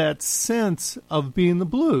loses that sense of being the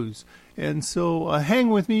blues. And so hang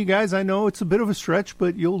with me, you guys. I know it's a bit of a stretch,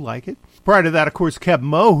 but you'll like it. Prior to that, of course, Keb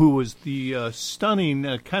Mo, who was the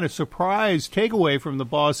stunning kind of surprise takeaway from the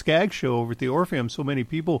Boz Skaggs show over at the Orpheum. So many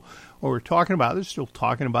people were talking about it. They're still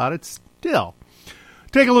talking about it still.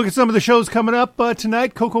 Take a look at some of the shows coming up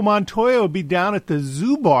tonight. Coco Montoya will be down at the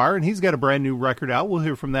Zoo Bar, and he's got a brand new record out. We'll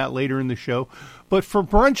hear from that later in the show. But for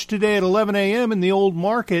brunch today at 11 a.m. in the Old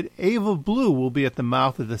Market, Ava Blue will be at the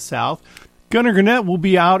Mouth of the South. Gunnar Gurnett will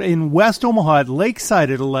be out in West Omaha at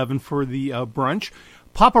Lakeside at 11 for the brunch.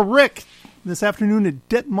 Papa Rick this afternoon at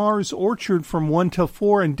Detmar's Orchard from 1 till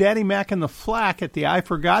 4, and Daddy Mac and the Flack at the I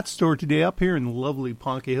Forgot store today up here in lovely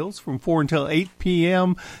Ponca Hills from 4 until 8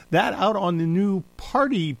 p.m. That out on the new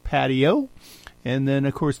party patio. And then,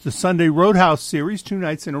 of course, the Sunday Roadhouse series, 2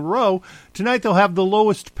 nights in a row. Tonight they'll have the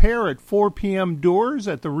Lowest Pair at 4 p.m. doors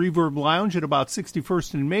at the Reverb Lounge at about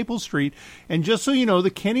 61st and Maple Street. And just so you know, the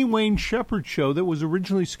Kenny Wayne Shepherd show that was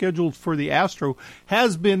originally scheduled for the Astro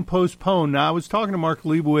has been postponed. Now, I was talking to Mark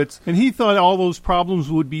Leibowitz, and he thought all those problems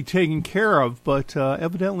would be taken care of, but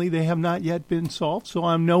evidently they have not yet been solved. So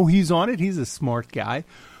I know he's on it. He's a smart guy.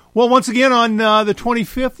 Well, once again, on the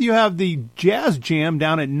 25th, you have the Jazz Jam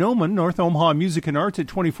down at Noman, North Omaha Music and Arts at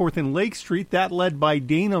 24th and Lake Street, that led by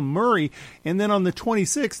Dana Murray. And then on the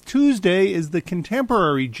 26th, Tuesday, is the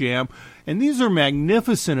Contemporary Jam. And these are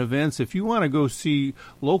magnificent events if you want to go see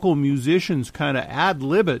local musicians kind of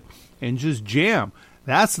ad-lib it and just jam.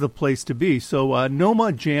 That's the place to be. So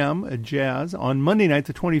Noma Jam Jazz on Monday night,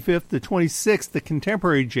 the 25th, the 26th, the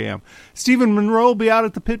Contemporary Jam. Stephen Monroe will be out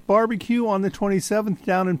at the Pit Barbecue on the 27th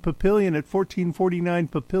down in Papillion at 1449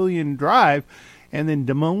 Papillion Drive. And then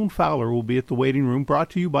Damone Fowler will be at the Waiting Room, brought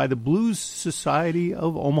to you by the Blues Society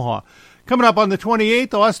of Omaha. Coming up on the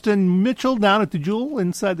 28th, Austin Mitchell down at the Jewel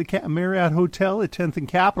inside the Marriott Hotel at 10th and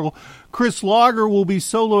Capitol. Chris Lager will be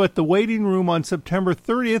solo at the Waiting Room on September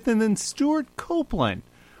 30th, and then Stuart Copeland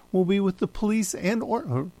will be with the Police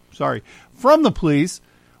from the Police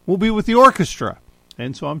will be with the orchestra.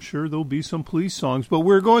 And so I'm sure there'll be some Police songs. But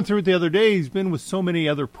we were going through it the other day. He's been with so many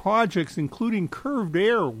other projects, including Curved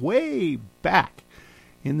Air way back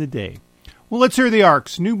in the day. Well, let's hear the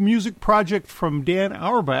Arcs, new music project from Dan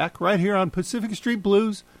Auerbach, right here on Pacific Street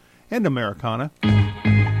Blues and Americana.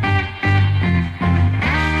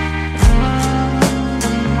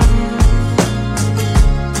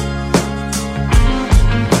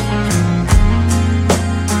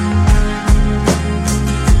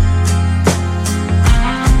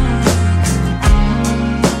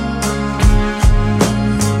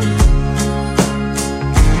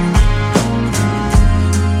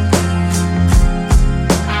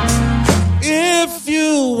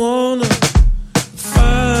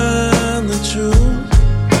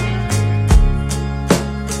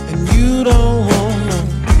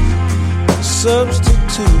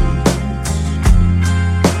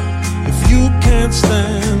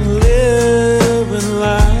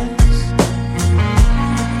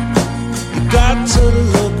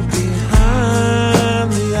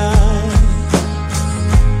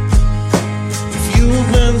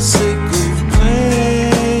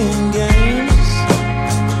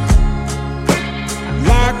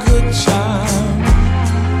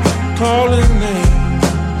 Calling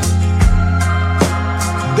names.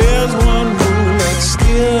 There's one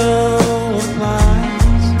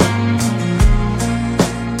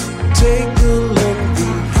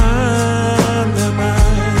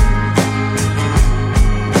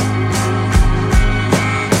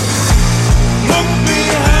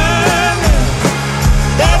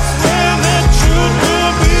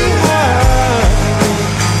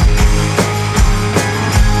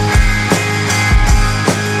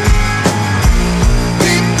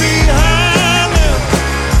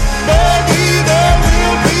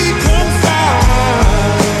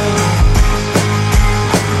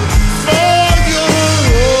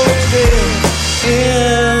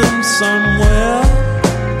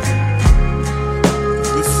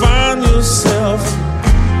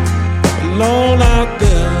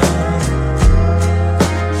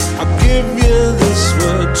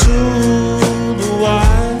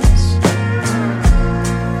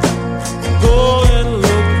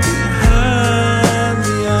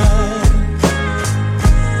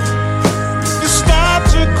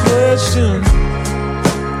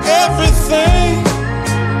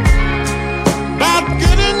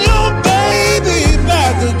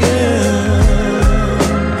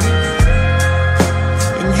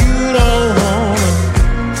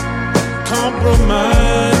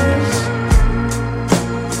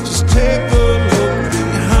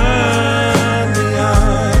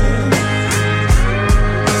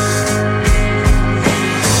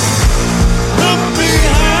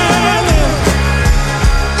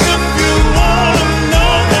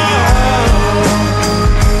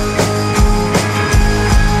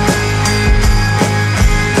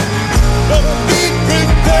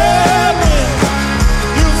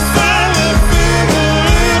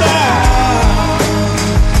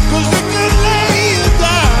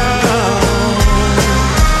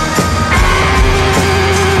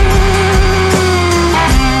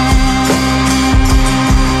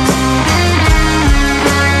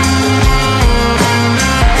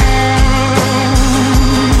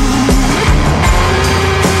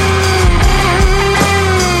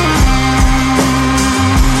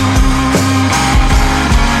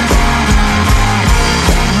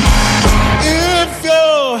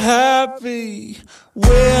happy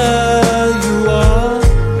where you are,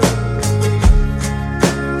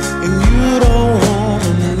 and you don't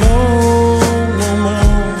wanna know no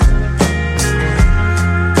more,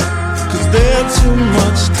 'cause there's too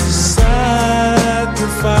much to sacrifice.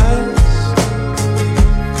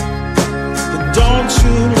 But don't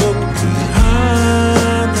you look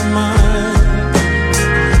behind the mind.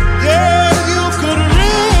 Yeah, you could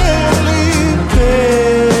really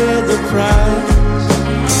pay the price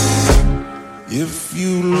if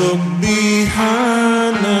you look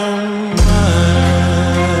behind the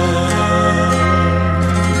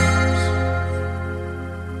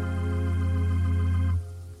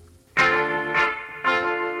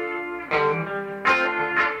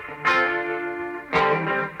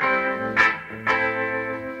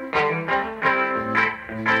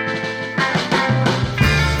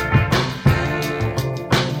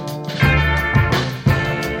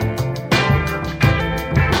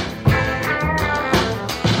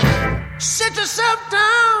Sit yourself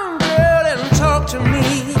down, girl, and talk to me.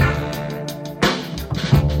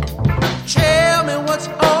 Tell me what's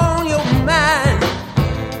on your mind.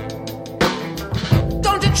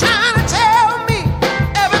 Don't you try to tell me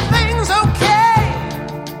everything's okay.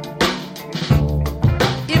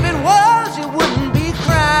 If it was, you wouldn't be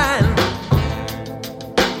crying.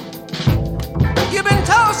 You've been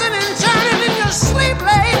tossing and turning in your sleep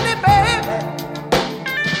lately, baby.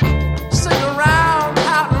 Sitting around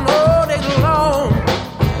pouting all day long.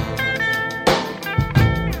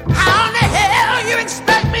 How in the hell you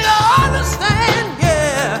expect me to understand,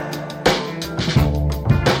 yeah,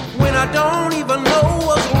 when I don't even know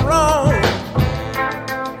what's wrong?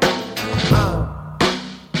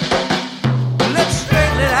 Let's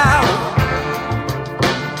straighten it out,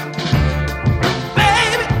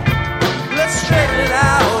 baby. Let's straighten it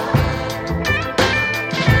out.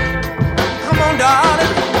 Come on,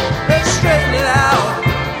 darling. Let's straighten it out.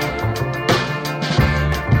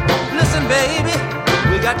 Listen, baby,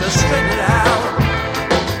 we got to straighten it out.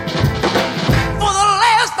 For the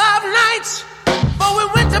last 5 nights before we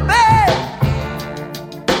went to bed,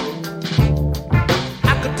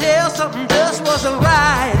 I could tell something just wasn't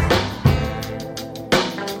right.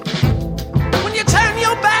 When you turned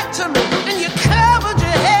your back to me and you covered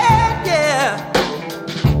your head, yeah,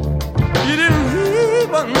 you didn't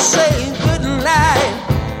even say good night.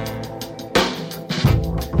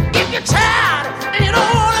 If you're tired and you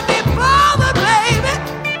don't want to be bothered, baby,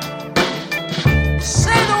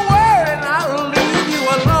 say the word and I'll leave you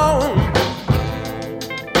alone.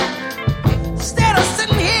 Instead of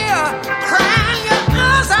sitting here crying your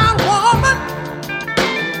eyes out, woman,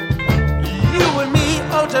 you and me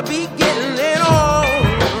ought to be getting it on.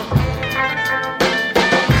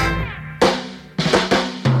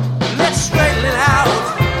 Let's straighten it out.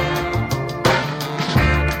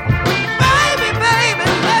 Baby, baby,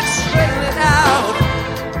 let's straighten it out.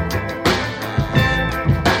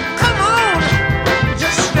 Come on,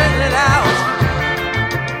 just straighten it out.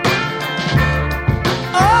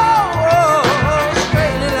 Oh,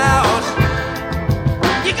 straighten it out.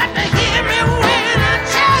 You got to hear me when I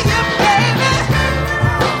tell you, baby.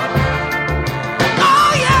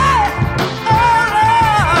 Oh, yeah. Oh,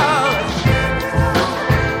 Lord.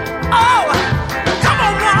 Oh, come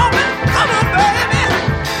on, woman. Come on, baby.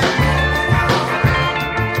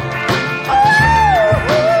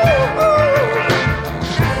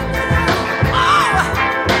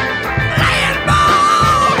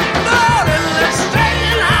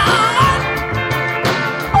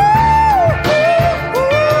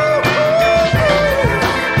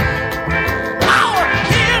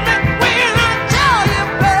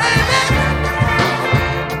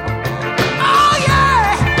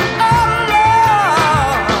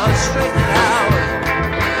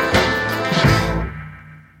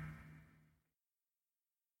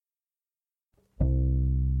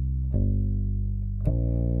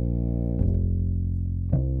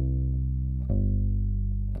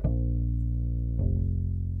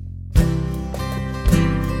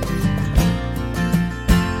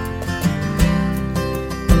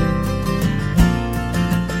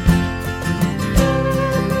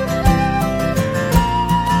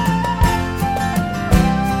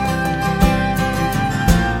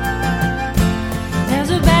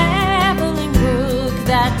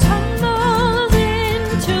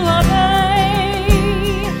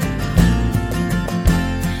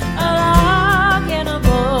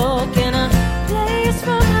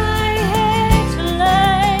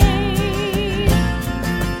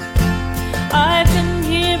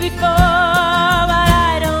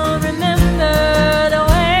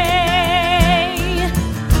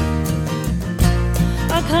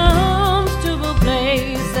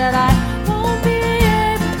 that I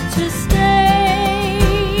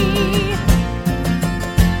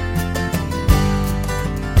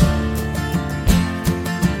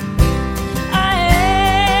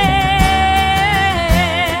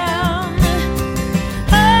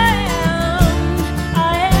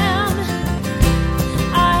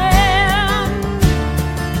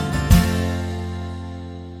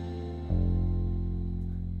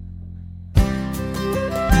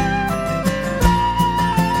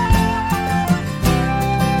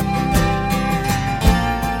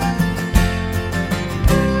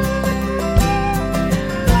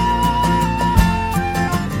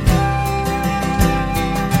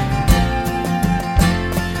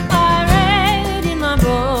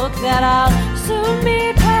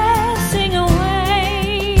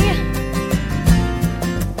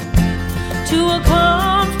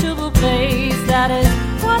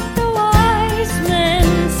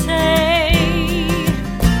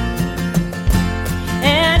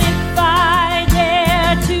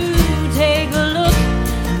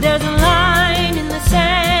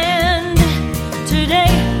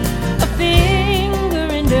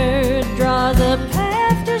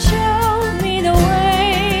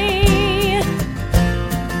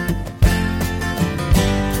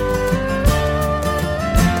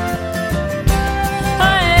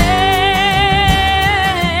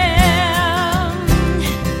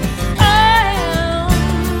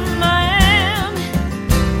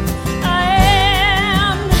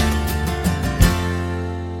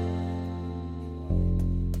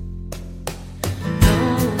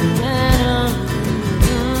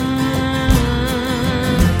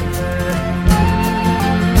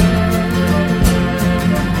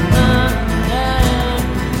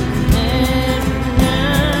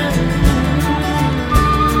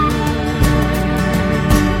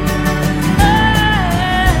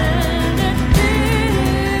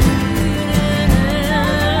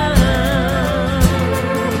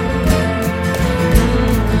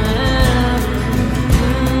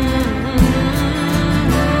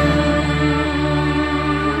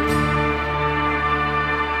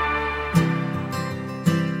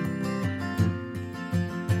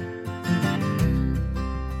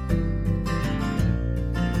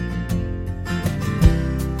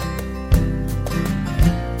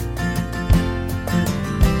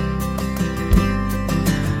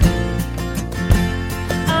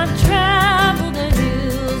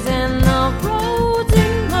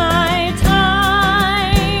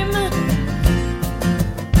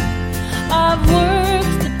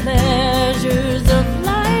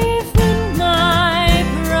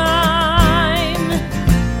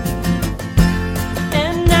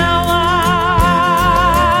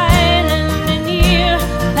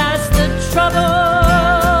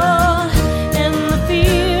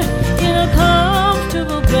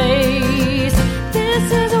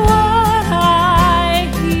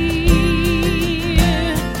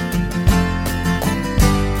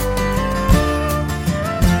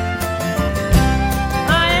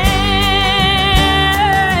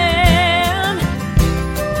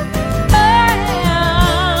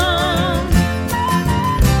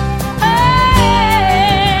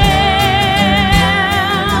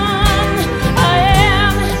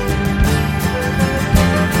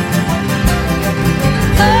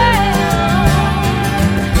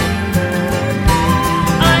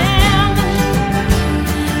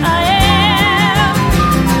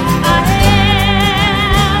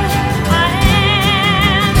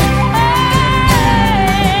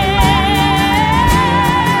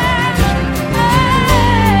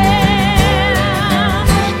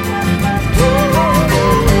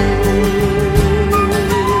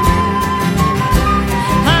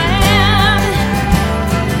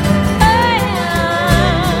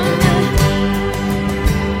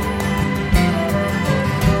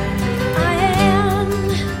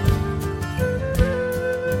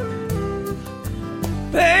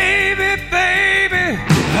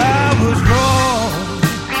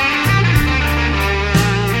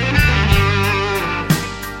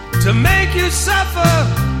suffer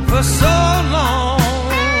for so long.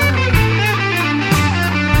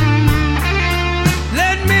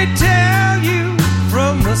 Let me tell you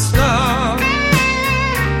from the start,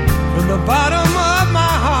 from the bottom of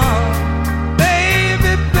my heart,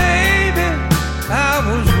 baby, baby, I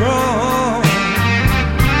was wrong.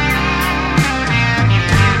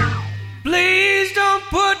 Please don't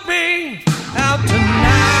put me out tonight.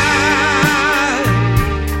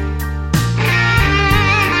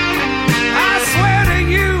 I swear to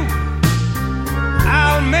you,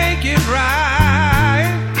 I'll make it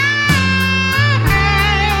right.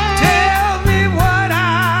 Tell me what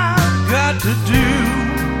I've got to do.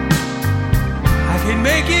 I can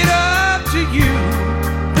make it up to you.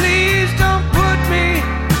 Please don't put me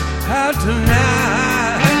out tonight.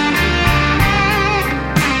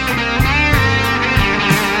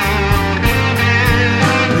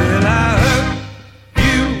 Well, I hurt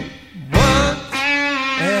you once,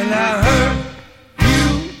 and I hurt you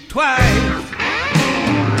twice.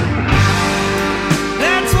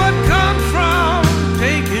 That's what comes from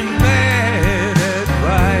taking bad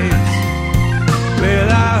advice. Well,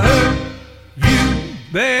 I hurt you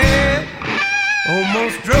bad,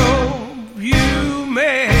 almost drove you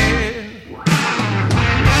mad, and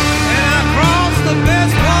I crossed the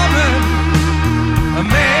best woman a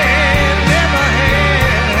man never had.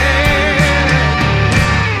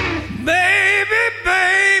 Baby,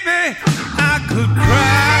 baby, I could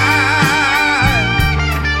cry.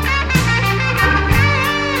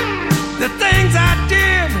 The things I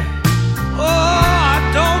did, oh, I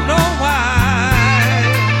don't know why.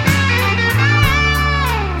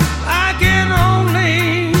 I can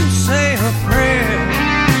only say a prayer,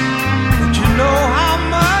 but you know how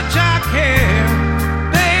much I care.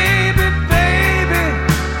 Baby, baby,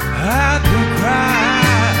 I could cry.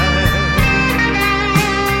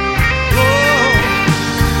 Oh.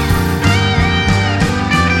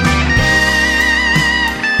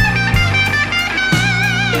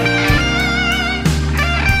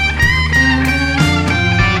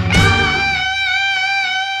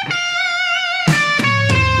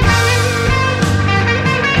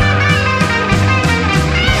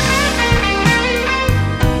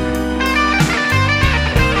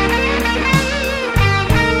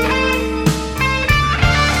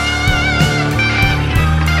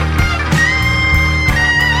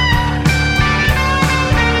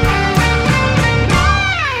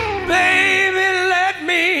 Baby, let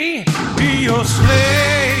me be your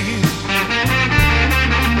slave.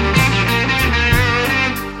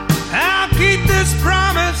 I'll keep this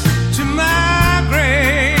promise to my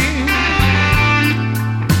grave.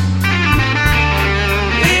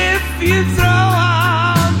 If you throw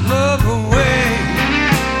our love away,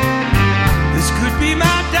 this could be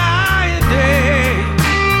my dying day.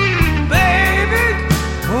 Baby,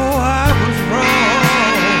 oh, I was wrong.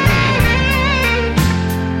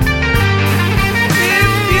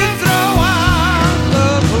 If you throw our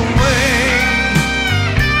love away,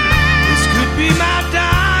 this could be my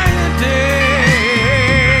dying day.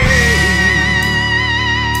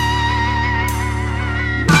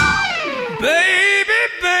 Baby,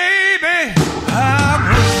 baby, I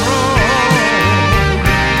was wrong.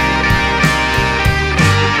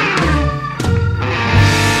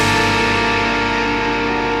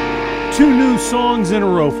 Two new songs in a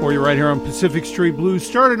row for you right here on Pacific Street Blues.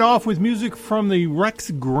 Started off with music from the Rex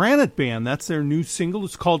Granite Band. That's their new single.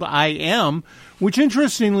 It's called I Am, which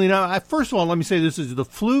interestingly, now, first of all, let me say this is the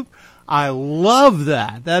flute. I love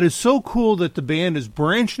that. That is so cool that the band is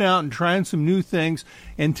branching out and trying some new things.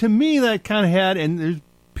 And to me, that kind of had, and there's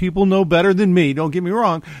people know better than me, don't get me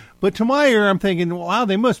wrong, but to my ear, I'm thinking, wow,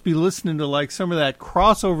 they must be listening to like some of that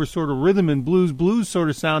crossover sort of rhythm and blues sort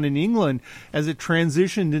of sound in England as it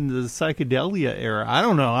transitioned into the psychedelia era. I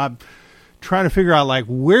don't know. I'm trying to figure out like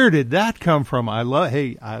where did that come from. I love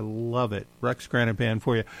it. Rex Granite Band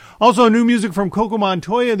for you. Also, new music from Coco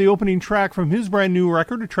Montoya, the opening track from his brand new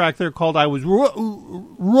record, a track there called I Was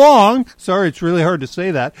Wrong. Sorry, it's really hard to say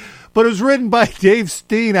that. But it was written by Dave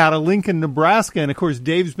Steen out of Lincoln, Nebraska. And of course,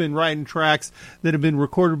 Dave's been writing tracks that have been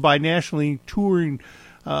recorded by nationally touring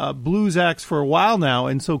blues acts for a while now.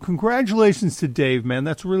 And so congratulations to Dave, man.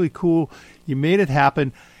 That's really cool. You made it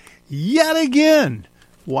happen yet again.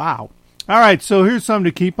 Wow. All right, so here's something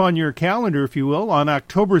to keep on your calendar, if you will. On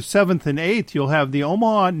October 7th and 8th, you'll have the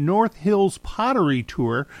Omaha North Hills Pottery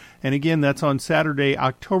Tour. And again, that's on Saturday,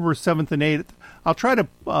 October 7th and 8th. I'll try to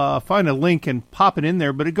find a link and pop it in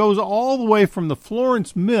there, but it goes all the way from the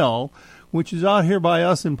Florence Mill, which is out here by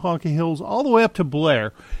us in Ponca Hills, all the way up to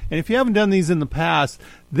Blair. And if you haven't done these in the past,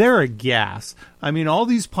 they're a gas. I mean, all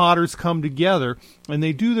these potters come together, and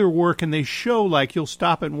they do their work, and they show, like, you'll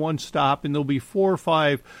stop at one stop, and there'll be 4 or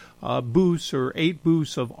 5 booths or 8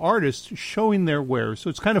 booths of artists showing their wares. So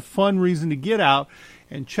it's kind of fun reason to get out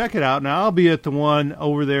and check it out. Now, I'll be at the one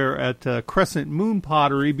over there at Crescent Moon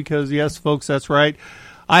Pottery because, yes, folks, that's right.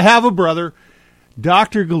 I have a brother,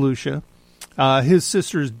 Dr. Galusha. His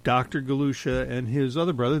sister's Dr. Galusha, and his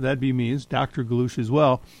other brother, that'd be me, is Dr. Galusha as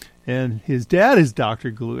well. And his dad is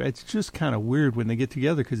Dr. Galusha. It's just kind of weird when they get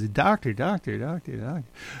together because it's doctor.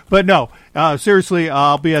 But no, seriously,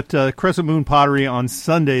 I'll be at Crescent Moon Pottery on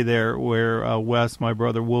Sunday there where Wes, my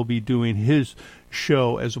brother, will be doing his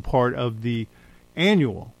show as a part of the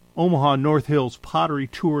annual Omaha North Hills Pottery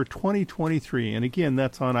Tour 2023. And again,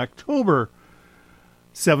 that's on October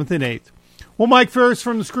 7th and 8th. Well, Mike Ferris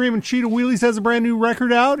from the Screaming Cheetah Wheelies has a brand new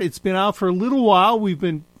record out. It's been out for a little while. We've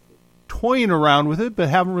been toying around with it, but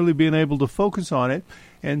haven't really been able to focus on it.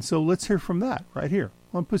 And so let's hear from that right here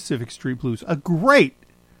on Pacific Street Blues. A great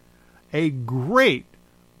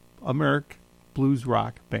American blues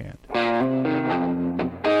rock band.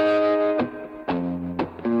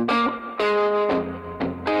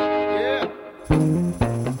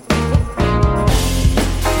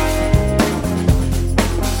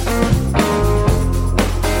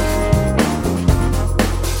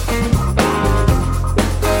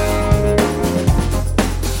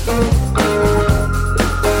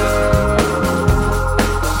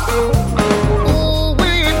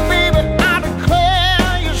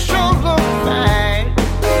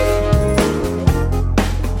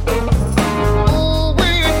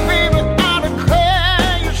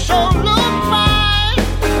 Sure look fine.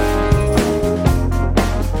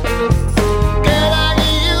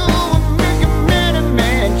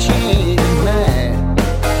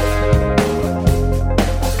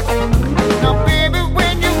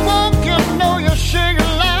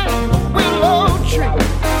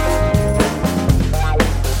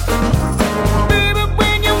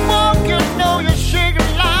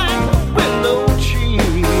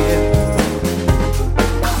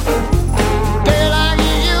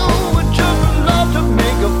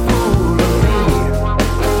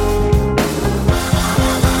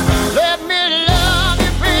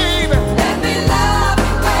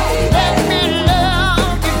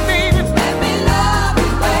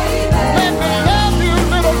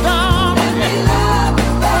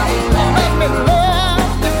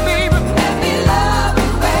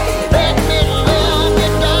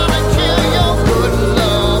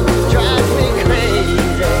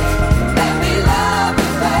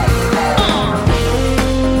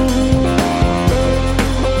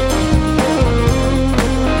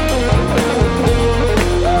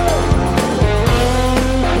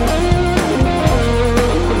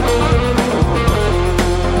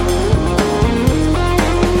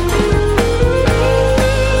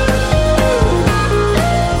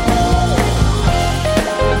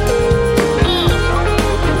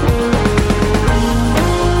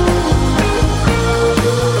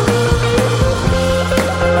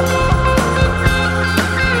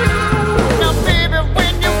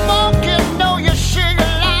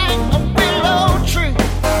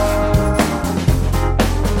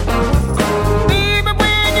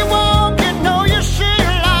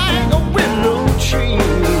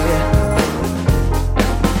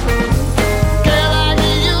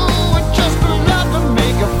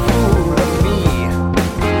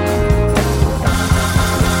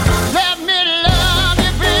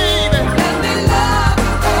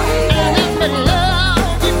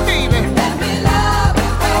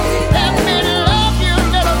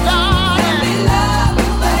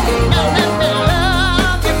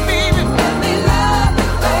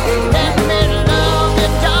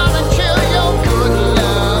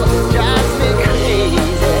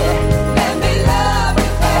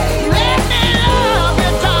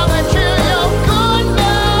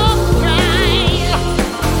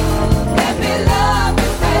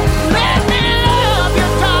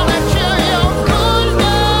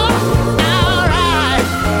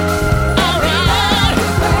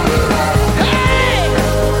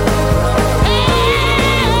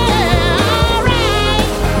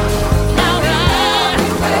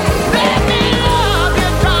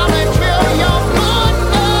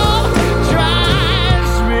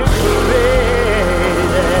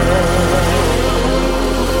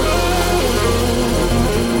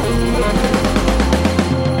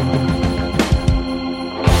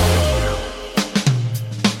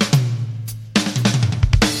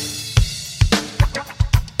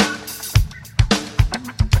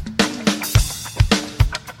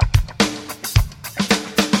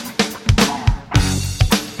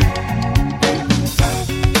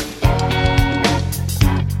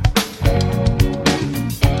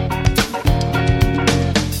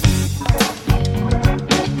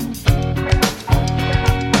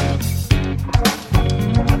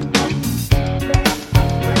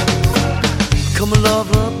 Come and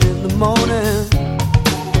love up in the morning.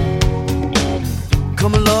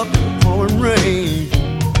 Come and love in the pouring rain.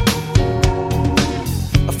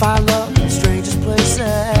 I find love in the strangest places.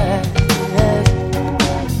 I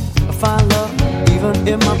find love even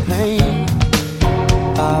in my pain.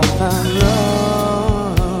 I find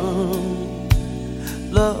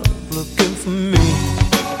love looking for me.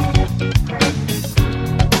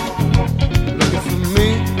 Looking for me.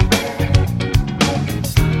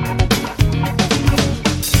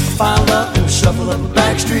 Find love in the shuffle of the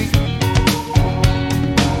back street.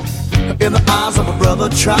 In the eyes of a brother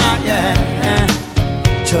trying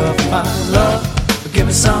to find love. Give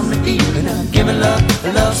me something to eat, and now give me love,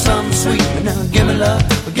 love something sweet, and now give me love,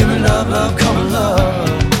 love, come on, love,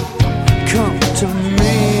 come to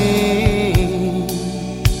me,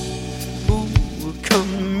 ooh, come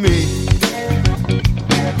to me,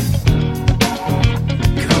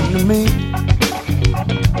 come to me.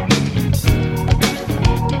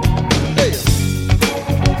 Hey.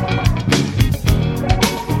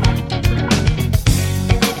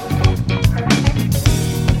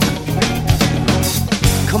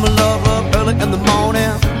 Come and love up early in the morning.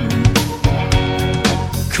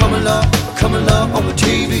 Come and love on the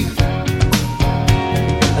TV.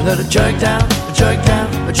 And let it jerk down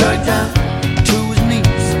to his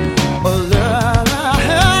knees.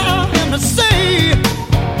 Allow him to say,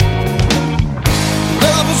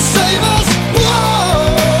 love will save us. Whoa,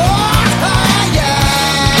 yeah.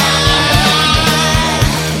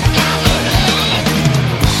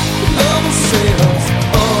 Love will save us.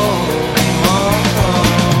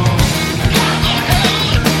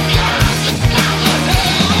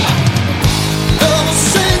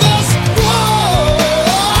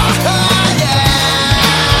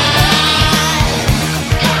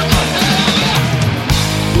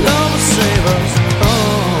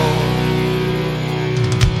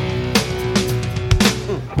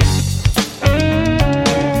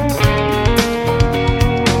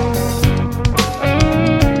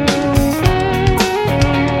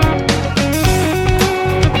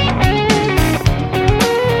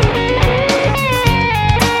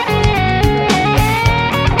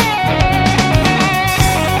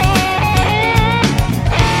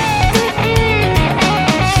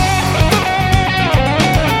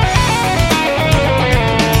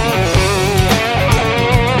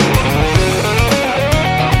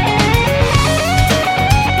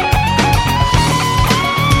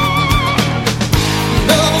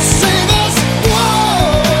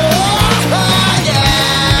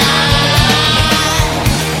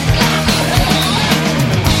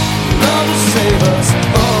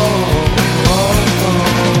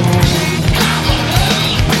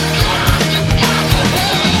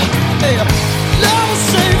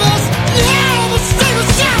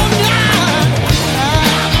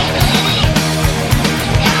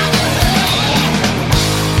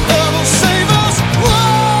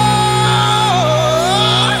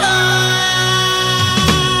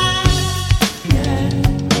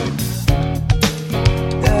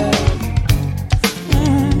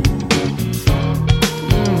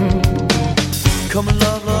 Come and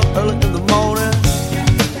love early in the morning.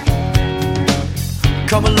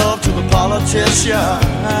 Come and love to the politician.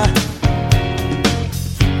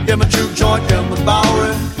 In my juke joint, in my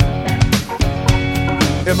Bowery,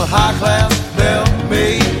 in my high class Bell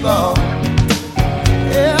Maple.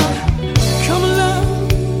 Yeah, come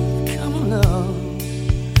and love,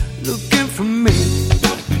 looking for me.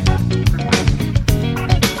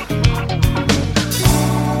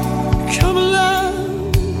 Come and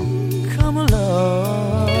love.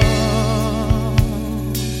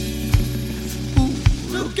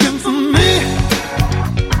 Looking for me.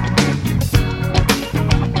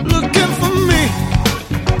 Looking for me.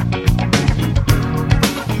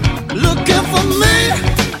 Looking for me.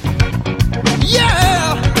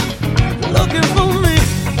 Yeah. Looking for me.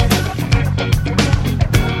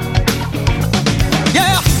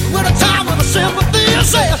 Yeah. With a time with a sympathy, I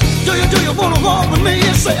say, do you wanna walk with me?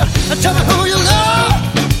 I say, tell me who